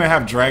 we're gonna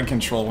have drag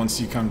control once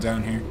you come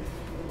down here.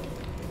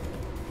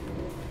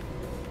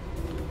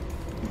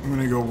 I'm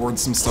gonna go ward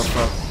some stuff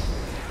up.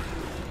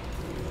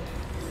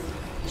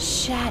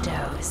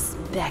 Shadows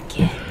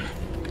beckon.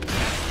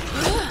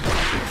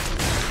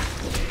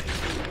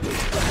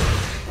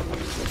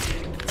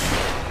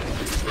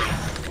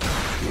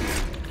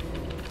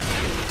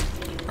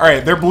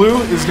 Alright, their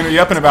blue is gonna be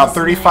up in about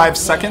 35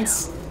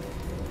 seconds.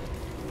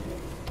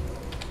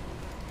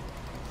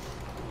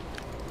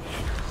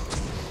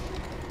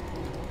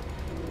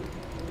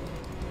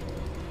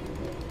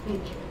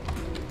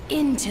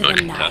 Into the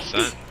night.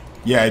 That?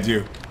 Yeah, I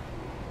do.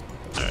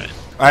 Alright.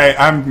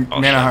 I'm I'll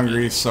mana shove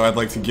hungry, so I'd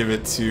like to give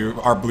it to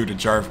our blue to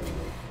Jarv.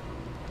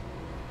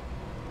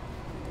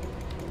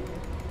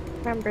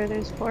 Remember,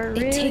 there's 4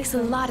 really. It takes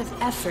a lot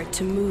of effort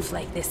to move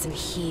like this in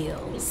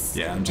heels.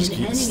 Yeah, I'm just An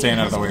keep enemy staying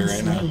out of the has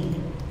way been right now.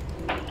 slain.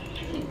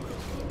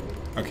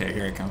 Okay,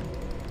 here I come.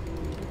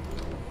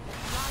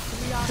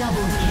 Double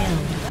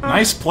kill.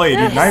 Nice play,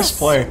 dude. Nice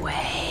play.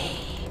 Way.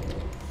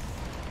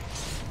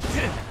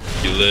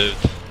 You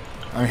lived.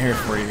 I'm here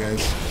for you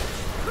guys.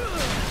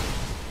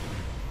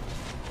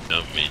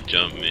 Jump me,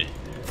 jump me.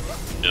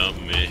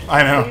 Jump me.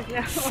 I know.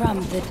 No.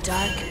 From the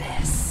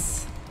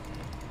darkness.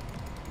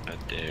 I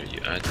dare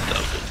you. I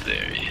double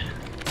dare you.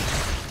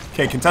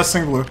 Okay,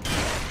 contesting blue.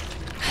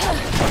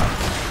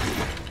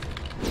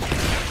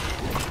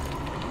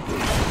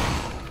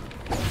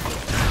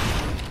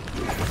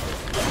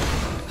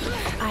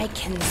 I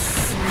can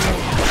smell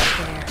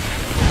their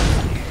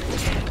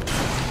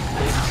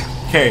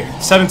Okay,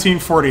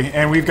 1740,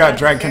 and we've got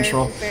drag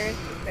control.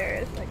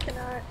 Embarrassed. I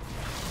cannot.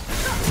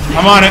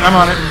 I'm on it.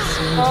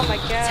 Oh my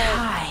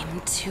god.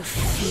 time to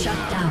feel.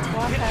 Shut down.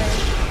 Why?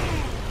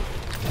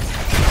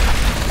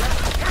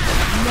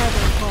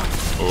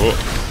 Oh.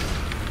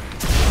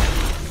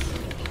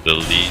 The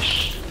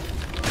leash.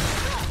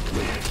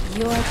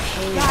 Your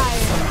pain.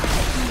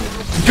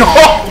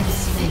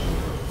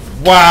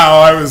 Wow,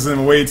 I was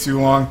in way too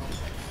long.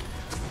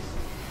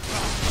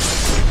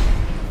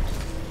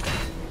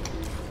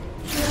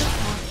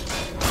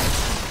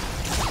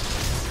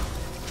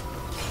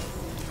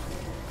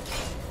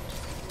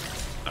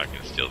 I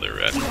can steal the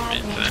red in the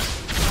meantime.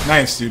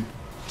 Nice, dude.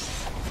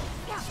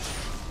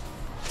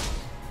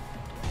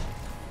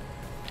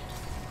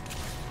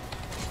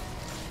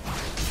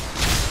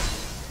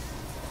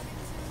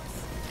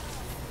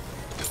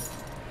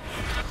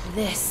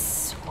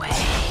 This way.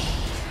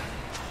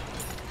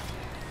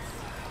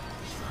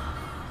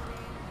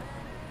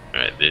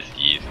 Alright, this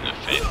Yi's gonna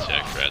face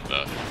check red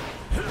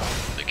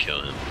buff to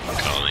kill him. I'm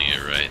calling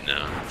it right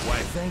now.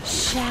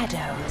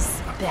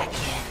 Shadows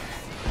beckon.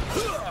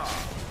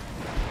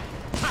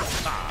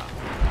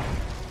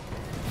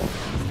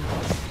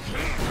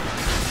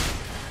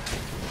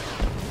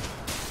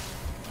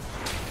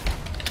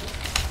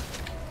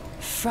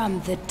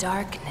 From the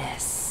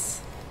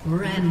darkness.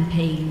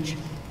 Rampage.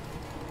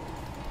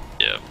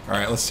 Yep.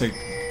 Alright, let's take.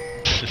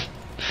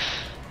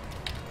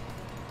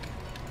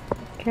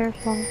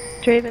 Careful.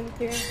 Draven's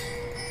here.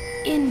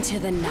 Into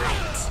the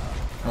night.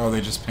 Oh,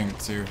 they just pinged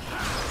too.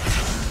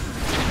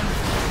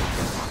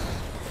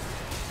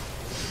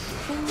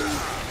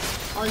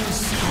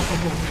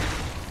 Unstoppable.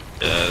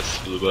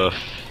 Yes, blue buff.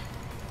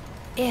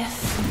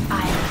 If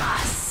I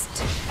must.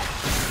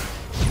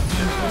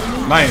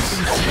 Nice.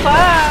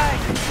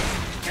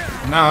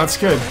 No, that's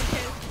good.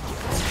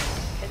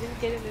 I didn't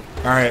get in this.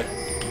 Alright,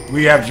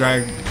 we have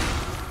drag.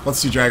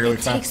 Let's do drag really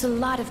It takes fast. a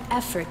lot of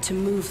effort to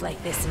move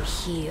like this and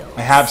heal.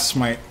 I have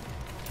smite.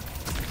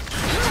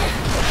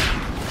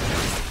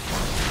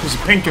 There's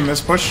a pink in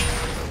this push.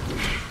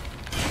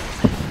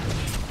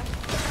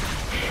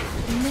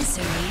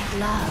 Misery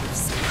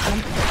loves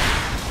company.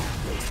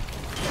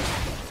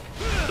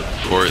 The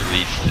poor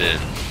least in.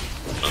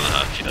 I don't know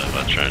how I feel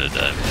about trying to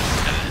dive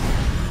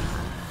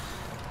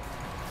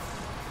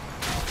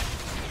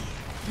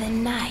in. The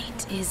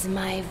night is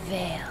my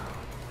veil.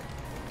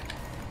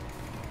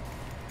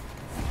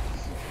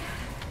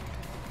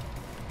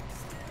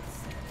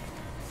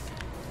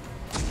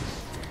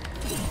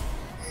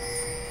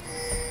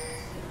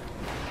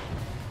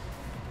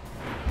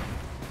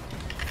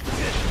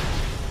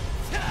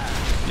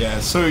 Yeah,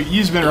 so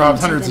he's been robbed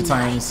Into hundreds the of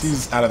times. night.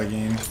 He's out of the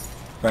game,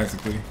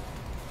 practically.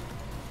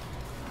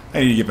 I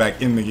need to get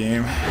back in the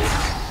game.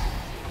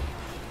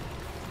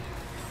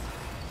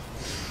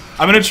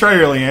 I'm gonna try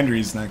your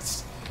Leandries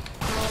next.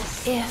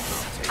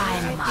 If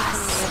I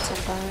must.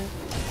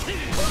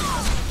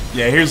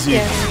 Yeah, here's the.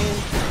 Yeah,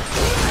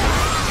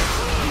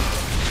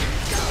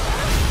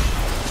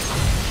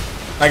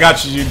 I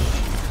got you, dude.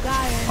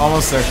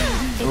 Almost there. It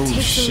Oh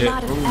takes shit. a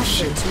lot of Oh effort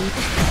shit. to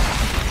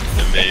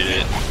I made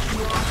it.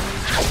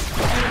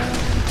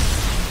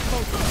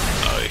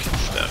 Oh, you can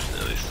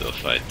definitely still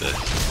fight this.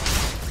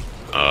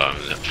 Oh,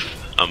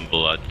 I'm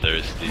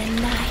bloodthirsty. The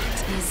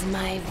night is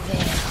my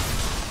veil.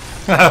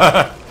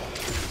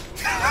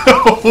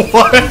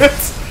 What?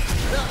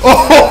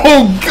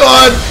 Oh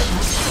god!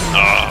 Oh,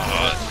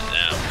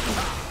 damn.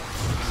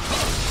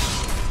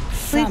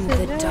 From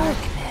the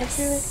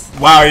darkness.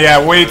 Wow,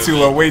 yeah, way too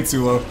low, way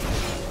too low.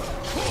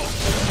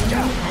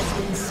 Has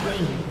been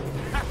slain.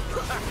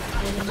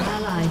 An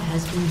ally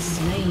has been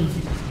slain.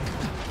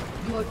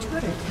 Your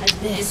turret has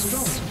been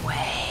destroyed. This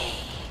way.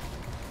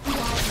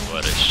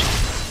 What a shit.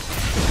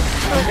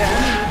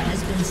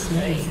 Has been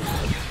slain.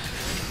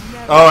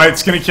 Oh,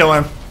 it's gonna kill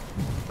him.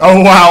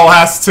 Oh wow,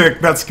 last tick,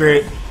 that's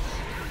great.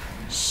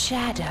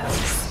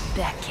 Shadows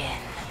beckon.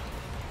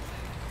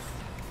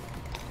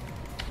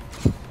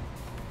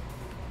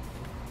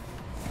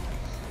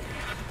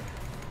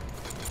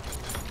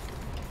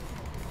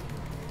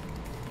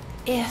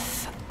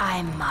 If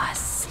I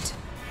must.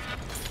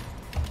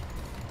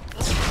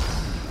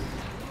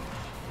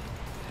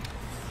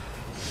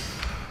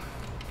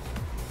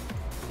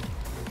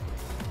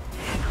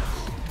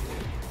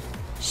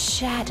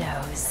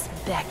 Shadows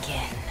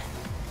beckon.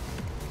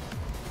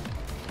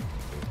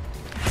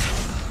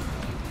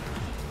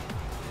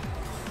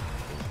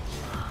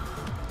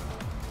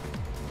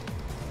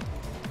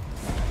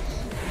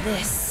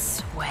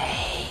 This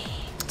way.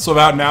 So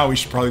about now, we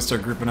should probably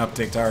start grouping up,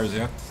 take towers,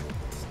 yeah?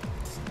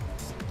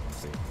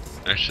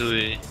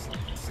 Actually, I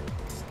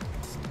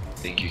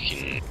think you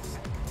can.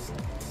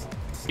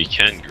 We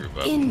can group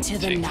up Into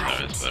and the take night.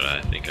 towers, but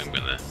I think I'm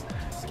gonna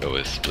go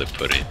with split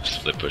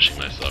pushing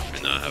myself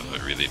right now. I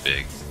have a really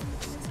big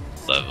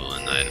level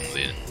and item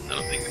lead. I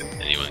don't think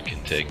that anyone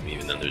can take me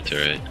even under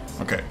turret.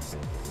 Okay.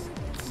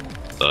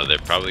 So they're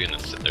probably gonna.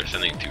 They're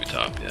sending two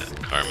top, yeah.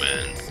 Karma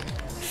and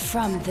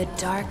From the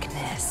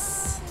darkness.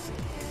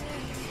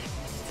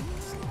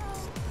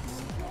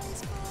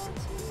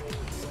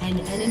 An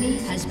enemy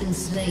has been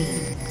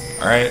slain.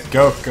 Alright,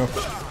 go, go.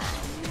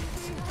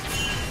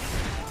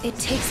 It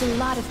takes a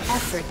lot of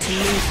effort to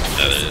move like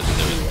there this. is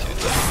two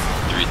top,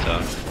 three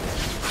top.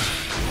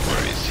 Or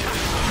he's here.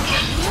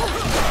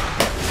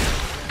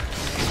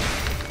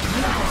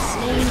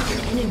 slain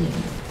an enemy.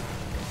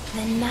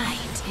 The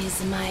night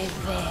is my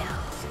veil.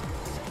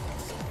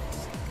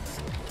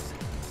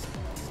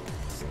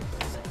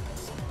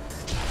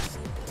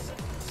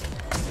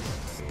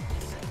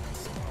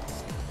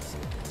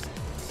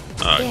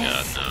 Oh If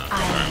god, no.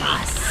 I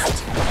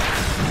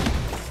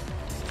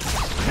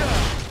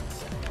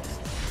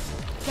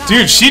must.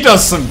 Dude, she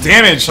does some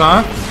damage,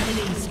 huh?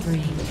 Killing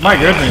spree. My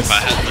goodness. If I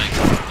had my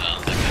gun down,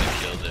 I could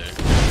have killed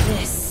her.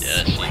 This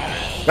Yeah, she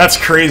missed. That's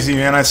crazy,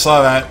 man. I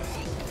saw that.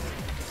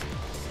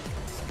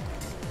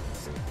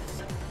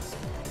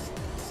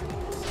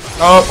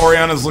 Oh,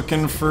 Oriana's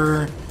looking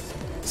for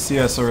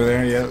CS over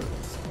there. Yep.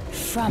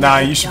 from Nah,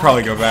 the you should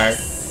probably go back.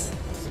 darkness.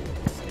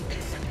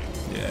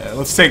 Yeah,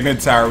 let's take mid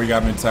tower. We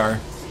got mid tower.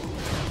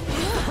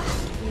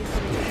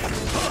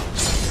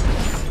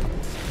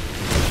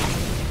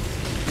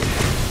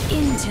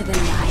 Into the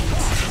night.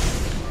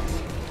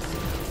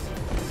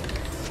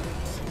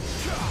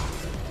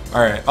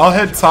 Alright, I'll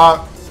head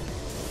top.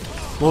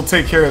 We'll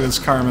take care of this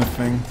karma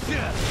thing.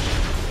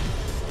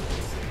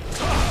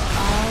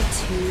 All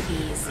too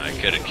easy. I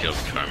could have killed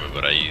Karma,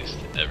 but I used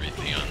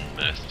everything on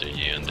Master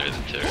Yi under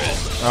the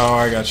turret. Oh,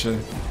 I gotcha.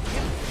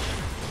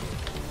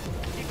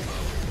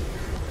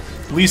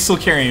 Lee's still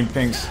carrying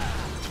pinks.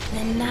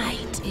 The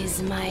night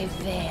is my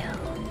veil.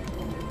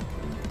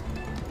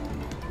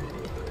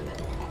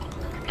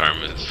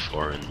 Karma's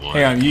 4 and 1.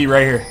 Hang on, Yi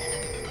right here.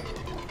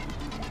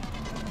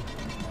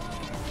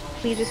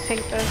 We just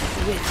picked us.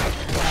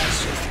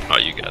 Oh,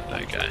 you got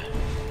that guy.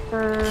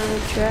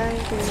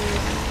 Dragon.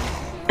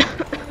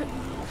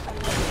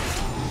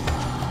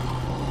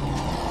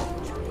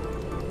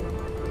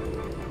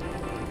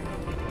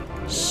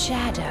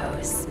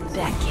 Shadows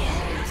beckon.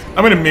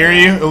 I'm gonna mirror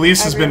you.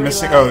 Elise has I been really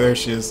missing. like- Oh, there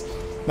she is.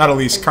 Not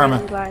Elise, Karma.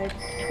 20.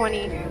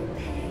 20.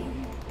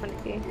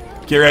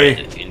 Get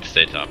ready. You can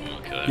stay top and we'll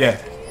kill her. Yeah.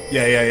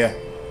 Yeah.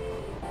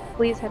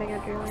 Please heading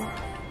out your way.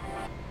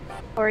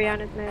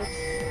 Oriana's mid.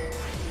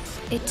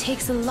 It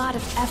takes a lot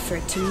of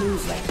effort to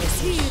move like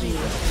this in here.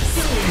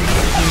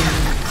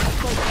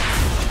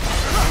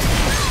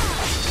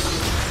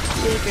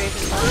 Blue Dragon.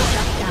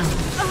 Shut down.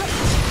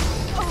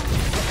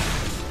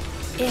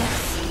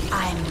 If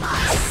I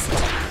must.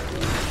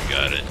 You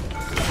got it. You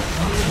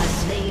have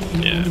slain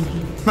an Yeah.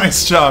 enemy.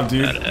 Nice job,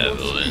 dude. That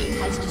Evelyn.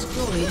 Has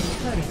destroyed a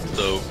turret.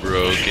 So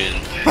broken.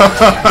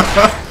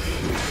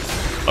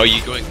 Oh,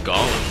 you going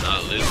Golem,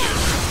 not Lizard.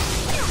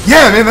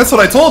 Yeah, man, that's what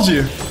I told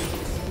you.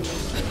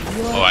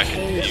 Oh, I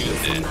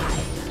confused it.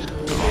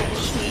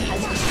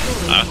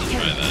 I have to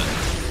try that.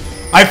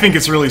 I think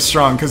it's really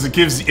strong because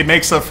it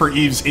makes up for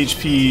Eve's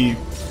HP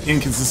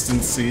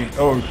inconsistency.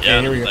 Oh, okay,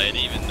 Yeah, here we I go. didn't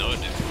even notice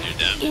your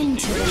damage.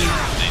 Into the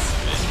night.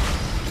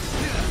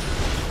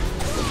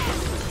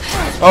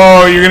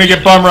 Oh, you're gonna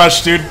get bum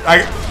rushed, dude.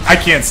 I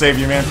can't save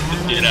you, man.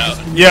 Get out.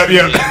 Yep.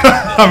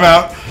 I'm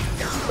out.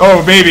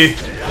 Oh, baby.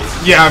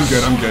 Yeah, I'm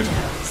good.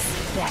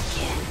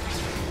 Beckon.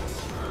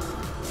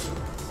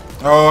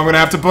 Oh, I'm gonna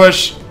have to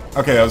push.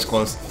 Okay, that was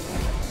close.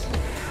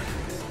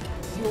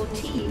 Your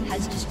team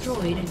has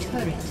destroyed a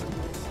turret.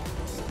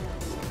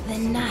 The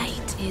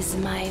night is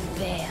my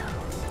veil.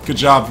 Good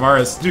job,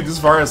 Varus. Dude, this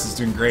Varus is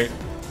doing great.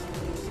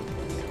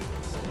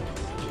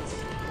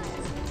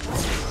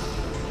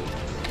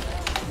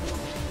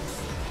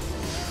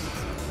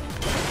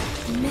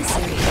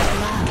 Misery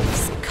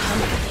loves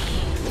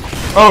company.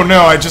 Oh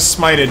no, I just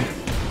smited.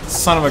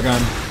 Son of a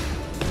gun.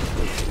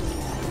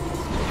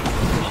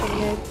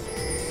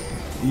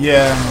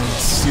 Yeah,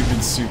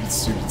 stupid.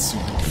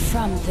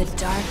 From the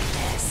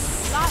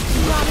darkness.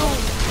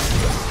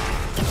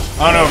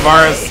 Oh no,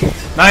 Varus.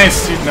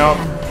 Nice, dude. No.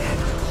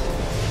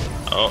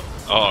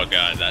 Oh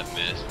god, that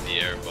missed the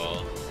air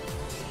ball.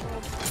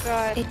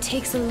 God. It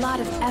takes a lot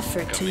of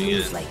effort to Coming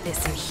move in. like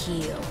this in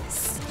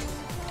heels.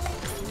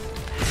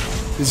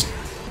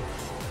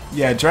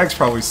 Yeah, Drag's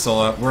probably still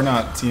up. We're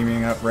not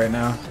teaming up right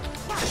now.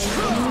 An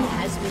enemy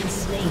has been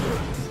slain.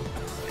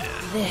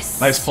 This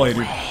Nice play, dude.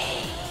 way.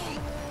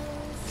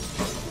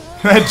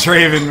 That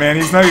Draven, man,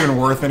 he's not even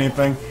worth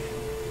anything.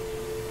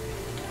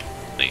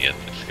 I get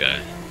this guy.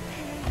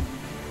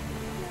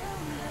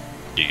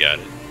 You got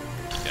it.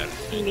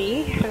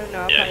 Me? I don't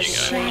know. Yeah,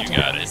 Probably you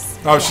got it.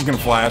 Oh, she's gonna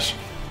flash.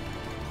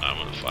 I'm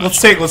gonna flash.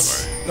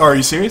 Let's. Oh, are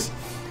you serious?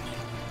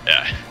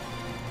 Yeah.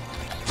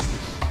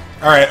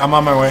 Alright, I'm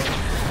on my way.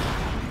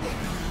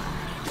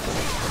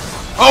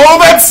 Oh,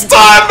 that stun!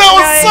 That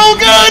was so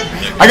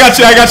good! I got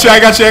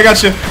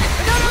you.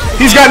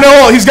 He's got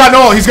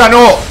no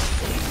ult.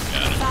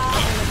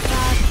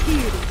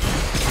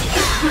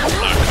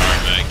 Not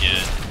Karma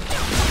again.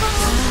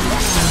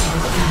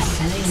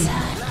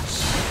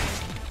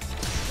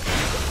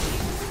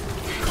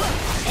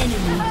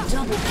 Enemy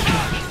double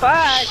kill.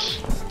 Fuck!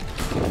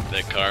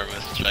 The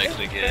Karma strikes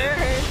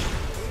again.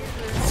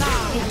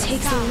 It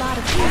takes a lot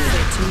of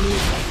effort to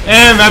move like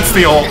And that's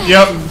the ult.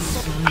 Yep.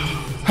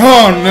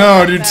 Oh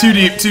no, dude, too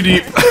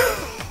deep.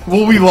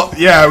 Well, we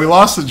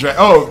lost the drag.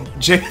 Oh,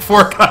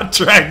 J4 got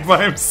dragged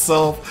by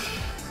himself.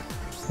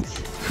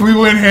 We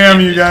went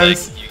ham, you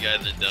guys. Like, you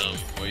guys are dumb.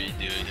 What are you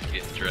doing? Just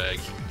getting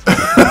dragged.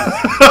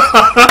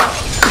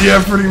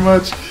 Yeah, pretty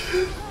much.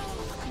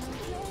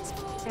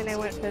 And I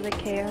went for the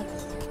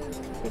chaos.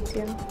 Me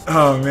too.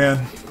 Oh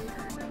man.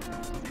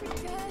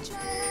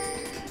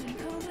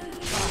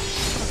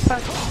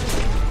 Fuck.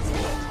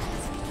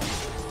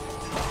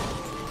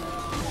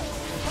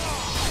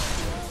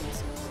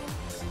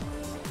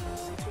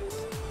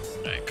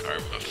 Alright,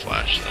 Karma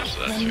Flash, that's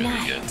The really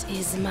night good.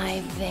 is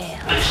my veil.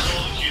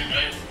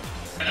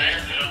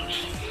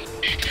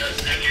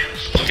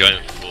 I'm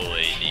going full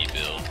AD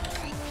build.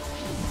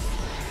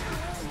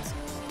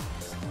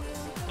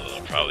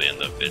 I'll probably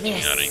end up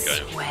bitching out and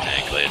going for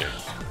tank later.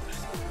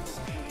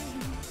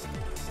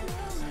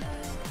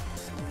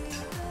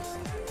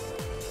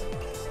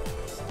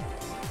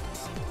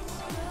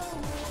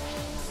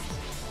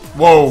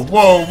 Whoa,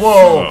 whoa,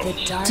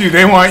 whoa. Dude,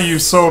 they want you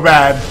so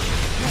bad.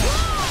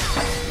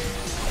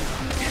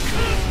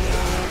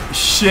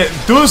 Shit,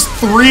 those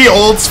 3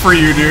 ults for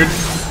you, dude.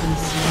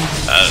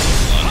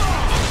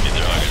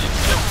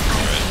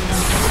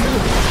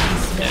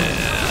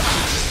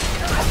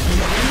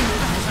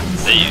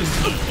 They use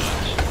so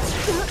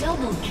much.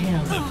 Double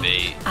kill. The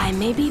bait. I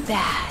may be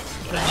bad,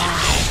 but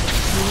I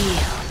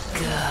feel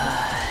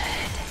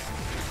good.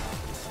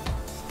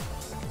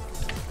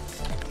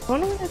 I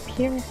wonder what up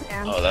here is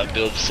now. Oh, that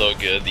build's so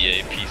good,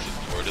 the AP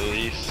support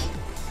Elise.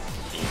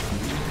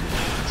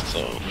 It's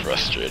so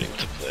frustrating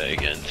to play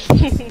against. All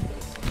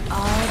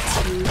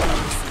too easy.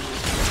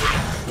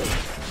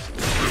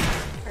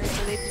 Alright,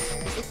 so they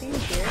just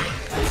here.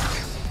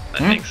 I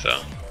think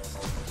so.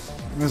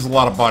 There's a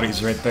lot of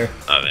bodies right there.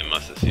 Oh, they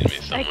must have seen me I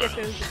somewhere guess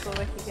it was else. just a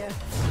lucky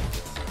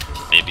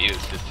guess. Maybe it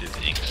was just his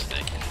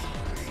instinct.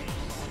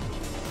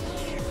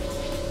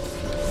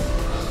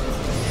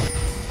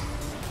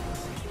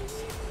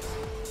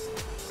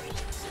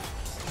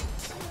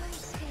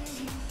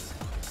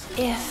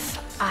 If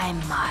I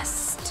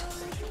must.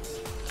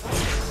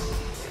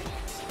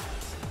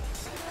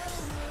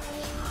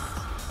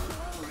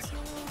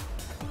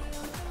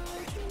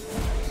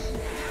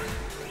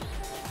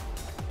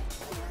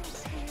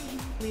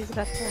 Lee's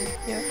about to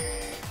yeah.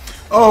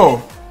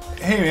 Oh,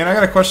 hey man, I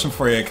got a question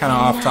for you, kind of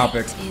off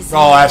topic.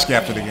 I'll ask you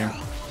after the game.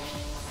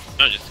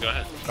 No, just go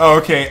ahead. Oh,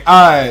 okay.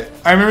 I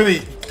remember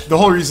the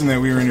whole reason that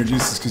we were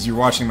introduced is because you were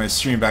watching my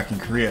stream back in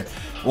Korea.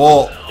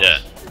 Well, Yeah.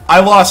 I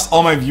lost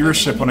all my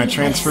viewership when I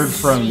transferred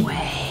from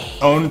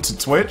OWN to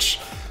Twitch.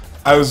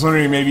 I was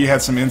wondering maybe you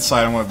had some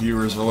insight on what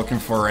viewers are looking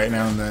for right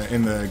now in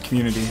the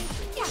community.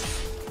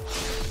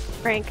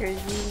 Prankers,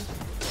 you.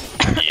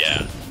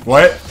 Yeah.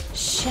 What?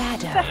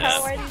 Shadows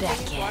How are these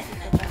things beckon. walking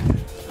so fast?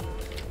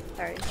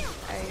 Sorry,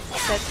 I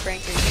said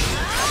prankers.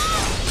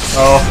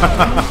 Oh.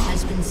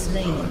 Has been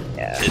slain.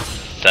 Yeah. It's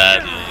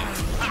sadly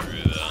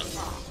true though.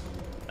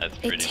 That's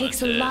pretty It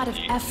takes a much lot of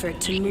it. effort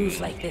to move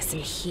like this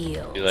and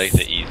heal. I feel like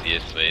the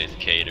easiest way is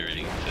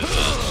catering to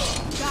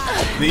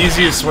The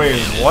easiest way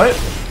is what?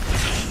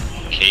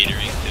 the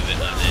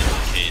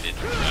uneducated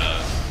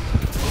crowd.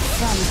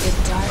 From the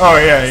dark. Oh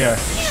yeah, yeah.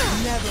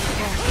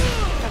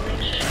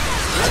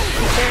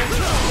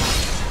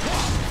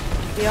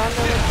 We all know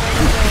what's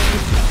going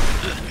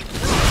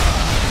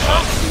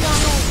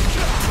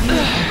on.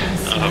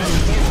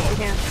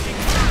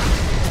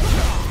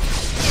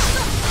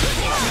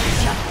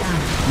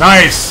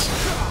 Nice.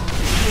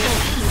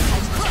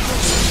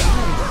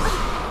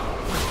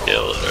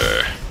 Kill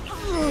her.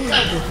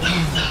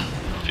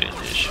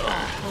 Finish her.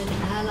 An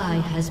ally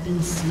has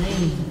been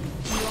slain.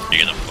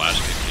 You're gonna flash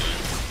kick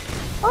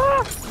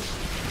Oh!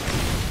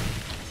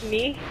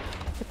 Me?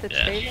 With the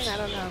Yeah. trading? I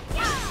don't know.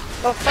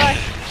 Oh fuck!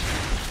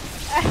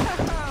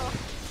 Ow.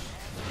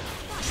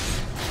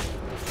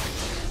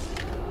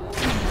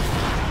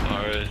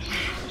 Bars.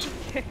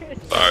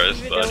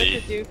 Bars, I don't even know what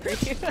buddy. to do for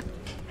you.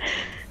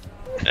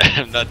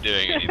 I'm not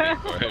doing anything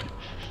for him.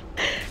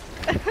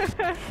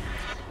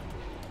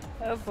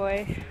 Oh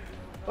boy.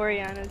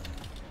 Oriana's.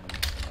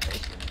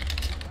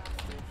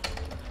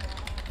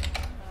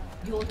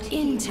 Your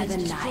team Into has the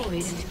destroyed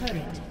night. a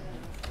turret.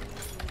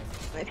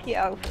 If he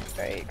alpha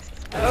strikes.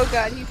 Oh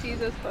god, he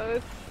sees us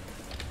both.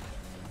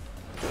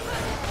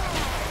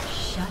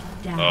 Shut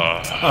down.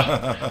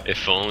 Oh,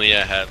 if only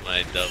I had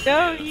my W.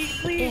 No, you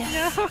please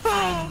no.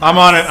 I'm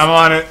on it. I'm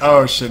on it.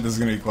 Oh shit, this is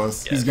gonna be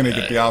close. He's gonna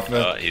get the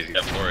alpha. Oh, he's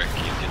got work.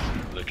 He's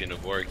just looking to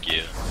work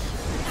you.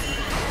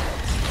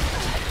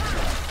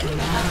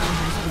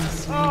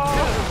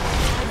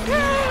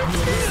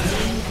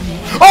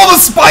 Oh, the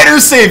spider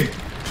saved.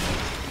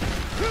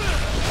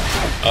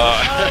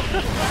 Ally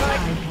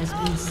has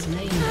been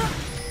slain.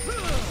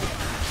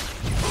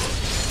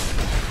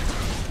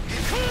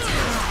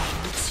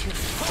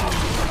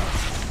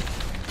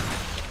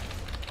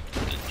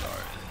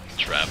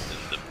 Trapped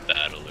in the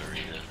battle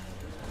arena.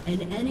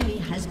 An enemy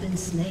has been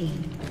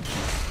slain.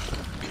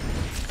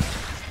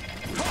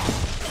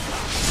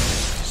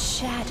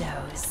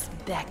 Shadows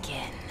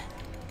beckon.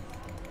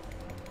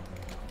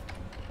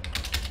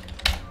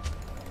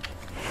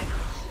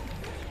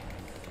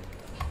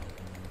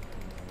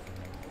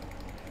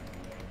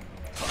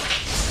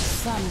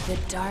 From the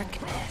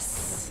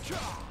darkness.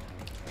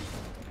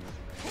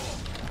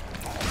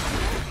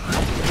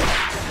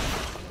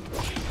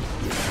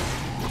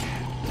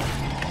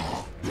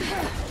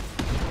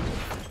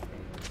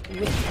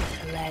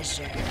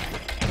 pleasure.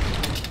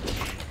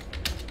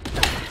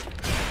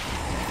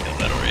 Feel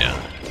that over, yeah.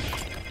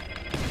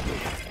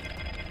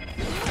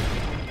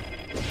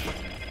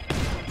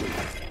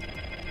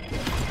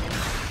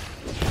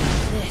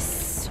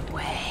 This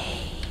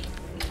way.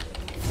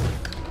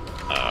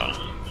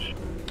 Oh.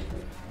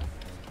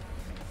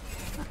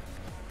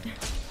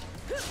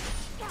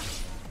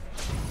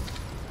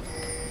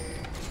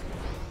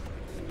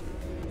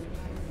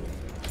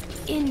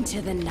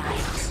 Into the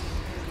night.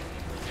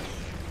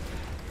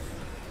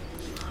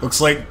 Looks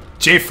like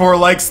J4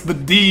 likes the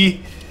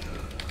D.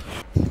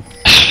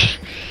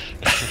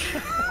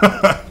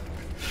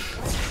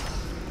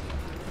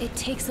 It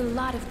takes a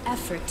lot of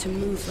effort to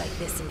move like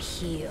this in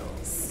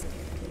heels.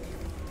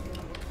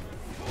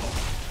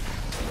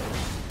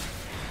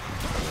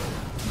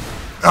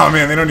 Oh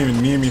man, they don't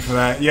even need me for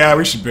that. Yeah,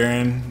 we should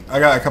Baron. I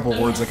got a couple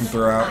words I can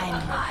throw out.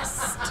 I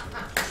must.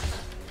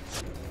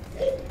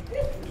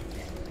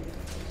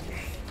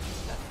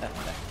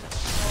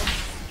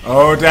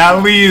 Oh,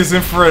 Dad Lee is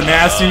in for a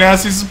nasty,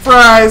 nasty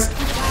surprise.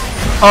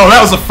 Oh, that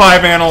was a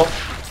 5-mantle.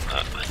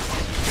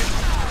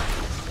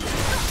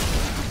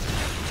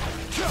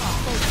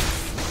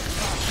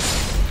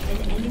 An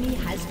enemy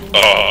has been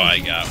Oh, I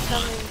got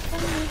one.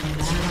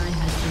 An ally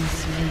has been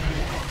slain.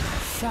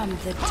 From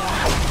the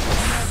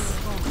darkness.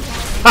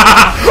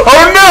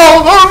 Oh no!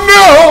 Oh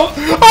no!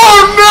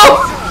 Oh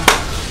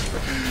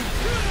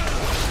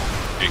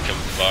Here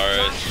comes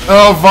Varus. no!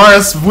 Oh,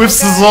 Varus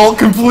whiffs his ult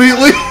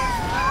completely.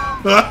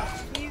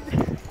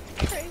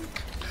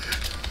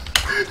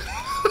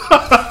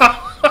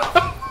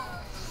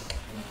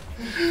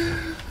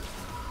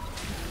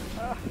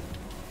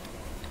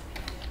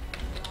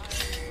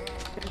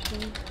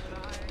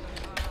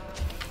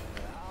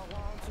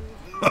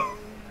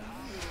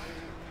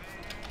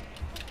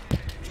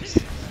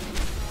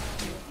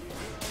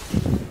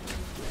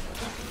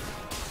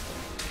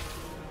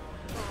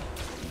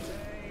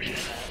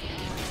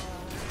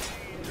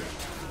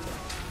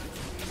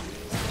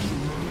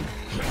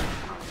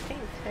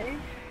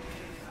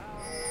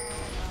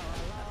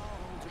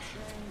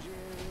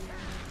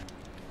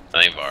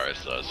 I think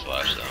Varus does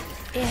flash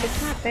though.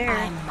 It's not there.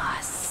 I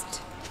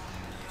must.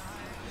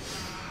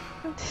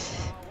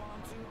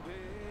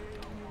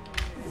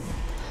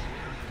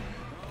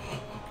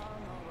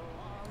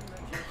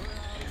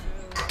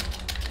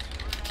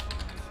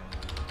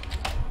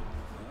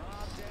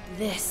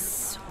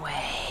 This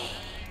way.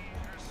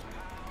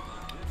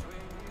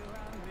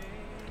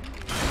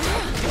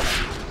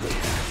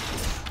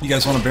 You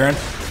guys want a Baron?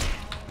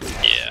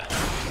 Yeah.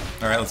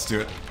 Alright, let's do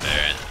it.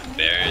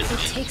 Baron. It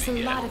takes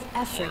a lot of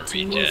effort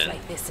to move regen.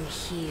 like this in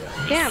heels.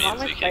 Damn, all means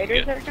my we can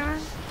spiders get- are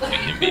gone? We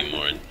can be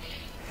more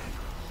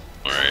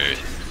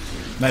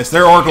Nice,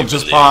 their Oracle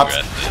just really popped,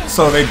 aggressive.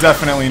 so they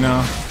definitely know.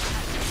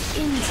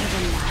 Into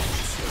the night.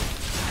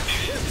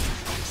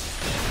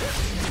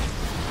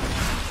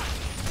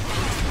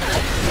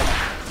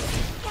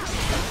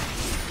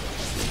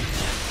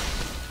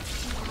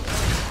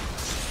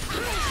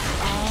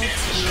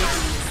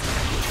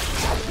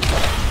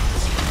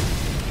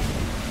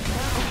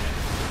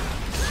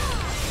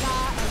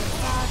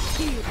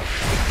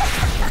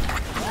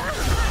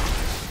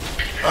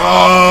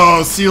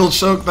 Oh, Seal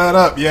choked that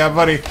up. Yeah,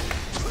 buddy.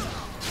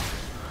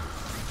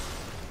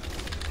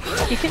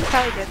 You can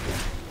probably get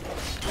this.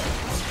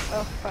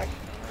 Oh, fuck.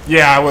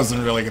 Yeah, I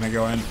wasn't really gonna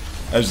go in.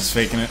 I was just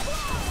faking it.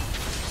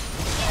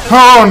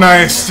 Oh,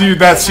 nice, dude.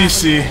 That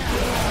CC.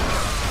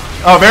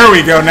 Oh, there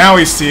we go. Now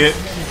we see it.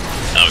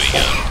 Now we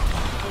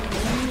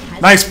go.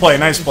 Nice play.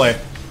 Nice play.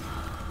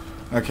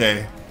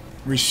 Okay,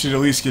 we should at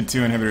least get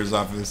 2 inhibitors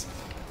off of this.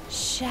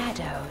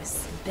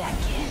 Shadows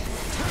beckon.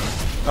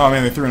 Oh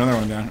man, they threw another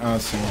one down. Oh,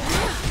 that's cool.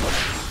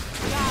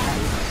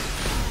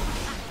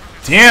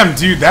 Damn,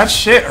 dude, that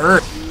shit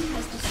hurt.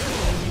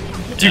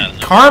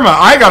 Dude, Karma.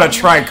 I gotta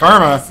try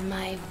Karma.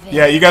 My veil.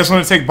 Yeah, you guys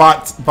want to take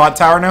bot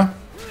tower now?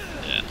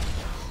 Yeah.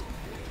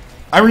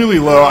 I'm really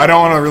low. I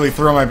don't want to really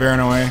throw my Baron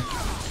away.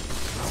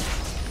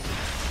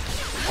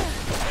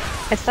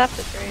 I stopped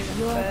the drain,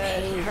 Your but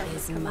pain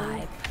is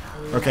my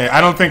Okay, I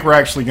don't think we're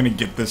actually gonna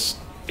get this.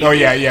 Oh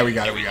yeah, yeah, we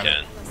got it. We We got it.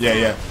 can. Yeah,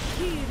 yeah.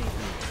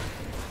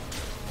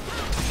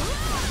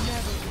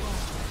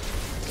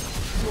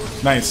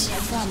 Nice.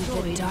 from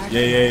the darkness.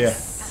 Yeah, yeah, yeah.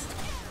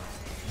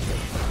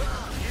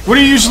 What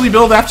do you usually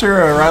build after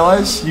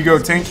Rylai's? You go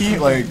tanky,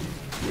 like,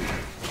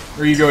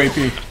 or you go AP?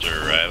 After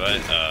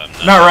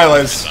Rylai? Not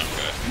Rylai's.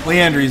 Sanka.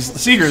 Leandry's,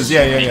 Siegers.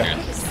 Yeah, yeah, yeah.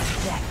 Beckon.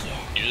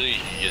 Usually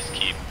you just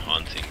keep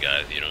haunting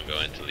guys, you don't go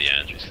into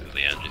Leandry's because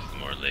Leandry's is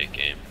more late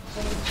game.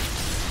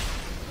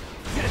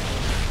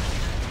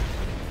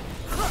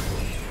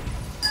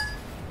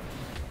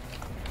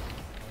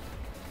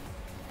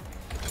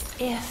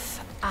 If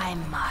I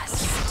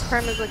must.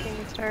 Karma's looking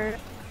to start.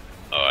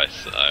 Oh, I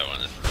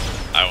want to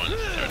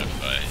start a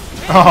fight.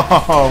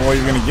 Oh, well,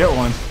 you're gonna get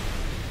one.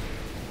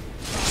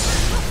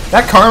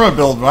 That Karma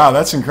build, wow,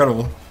 that's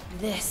incredible.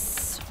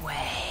 This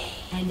way.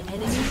 An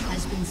enemy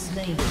has been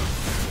slain. An enemy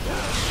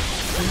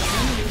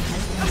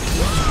has been slain.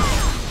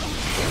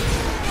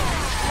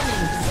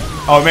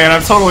 Oh man,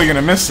 I'm totally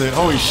gonna miss it.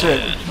 Holy shit.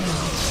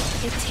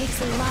 It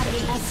takes a lot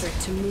of effort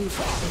to move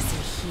like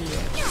this in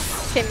here.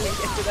 Can't even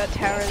get through that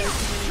tower.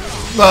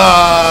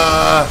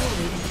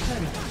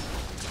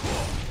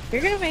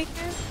 You're gonna make it.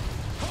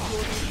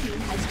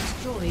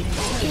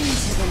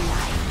 Into the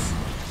light.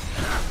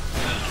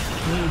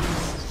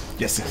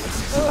 Yes, yes,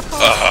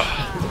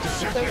 yes.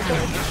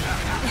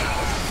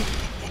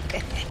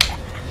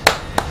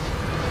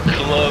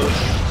 Close.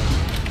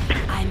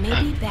 I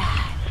may be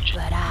bad,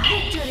 but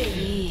I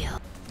feel.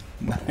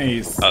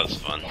 Nice. That was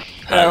fun.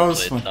 That was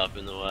played fun. top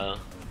in a while.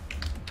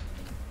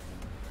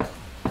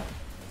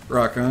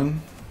 Rock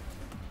on.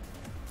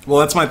 Well,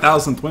 that's my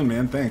 1,000th win,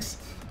 man. Thanks.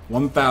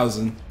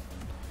 1,000.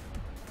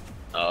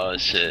 Oh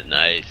shit,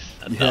 nice.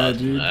 Yeah,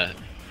 dude.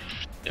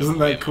 Isn't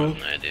that cool?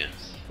 I do.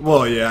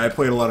 Well, yeah, I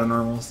played a lot of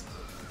normals.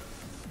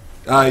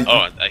 Oh,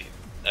 I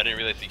didn't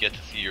realize you get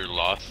to see your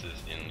losses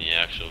in the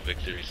actual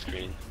victory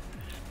screen.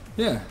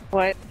 Yeah.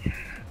 What?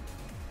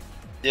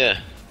 Yeah.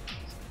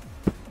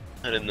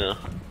 I didn't know.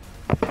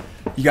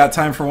 You got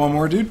time for one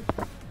more, dude?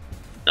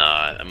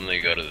 Nah, I'm gonna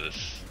go to the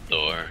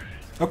store,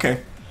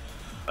 Okay.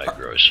 buy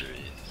groceries.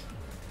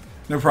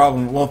 No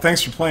problem. Well,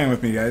 thanks for playing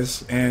with me,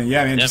 guys. And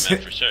yeah, man, Yeah, just man,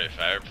 hit. for sure. If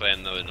I ever play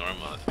another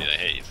normal, I'd be like,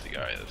 hey,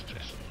 Siigari, let's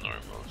play some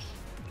normals.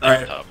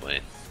 Alright. Top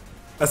lane.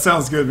 That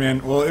sounds good,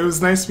 man. Well, it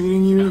was nice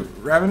meeting you,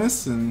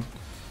 Ravenous, and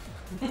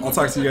I'll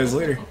talk to you guys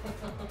later.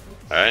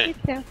 Alright.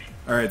 Me too.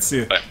 Alright, see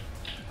ya. Bye.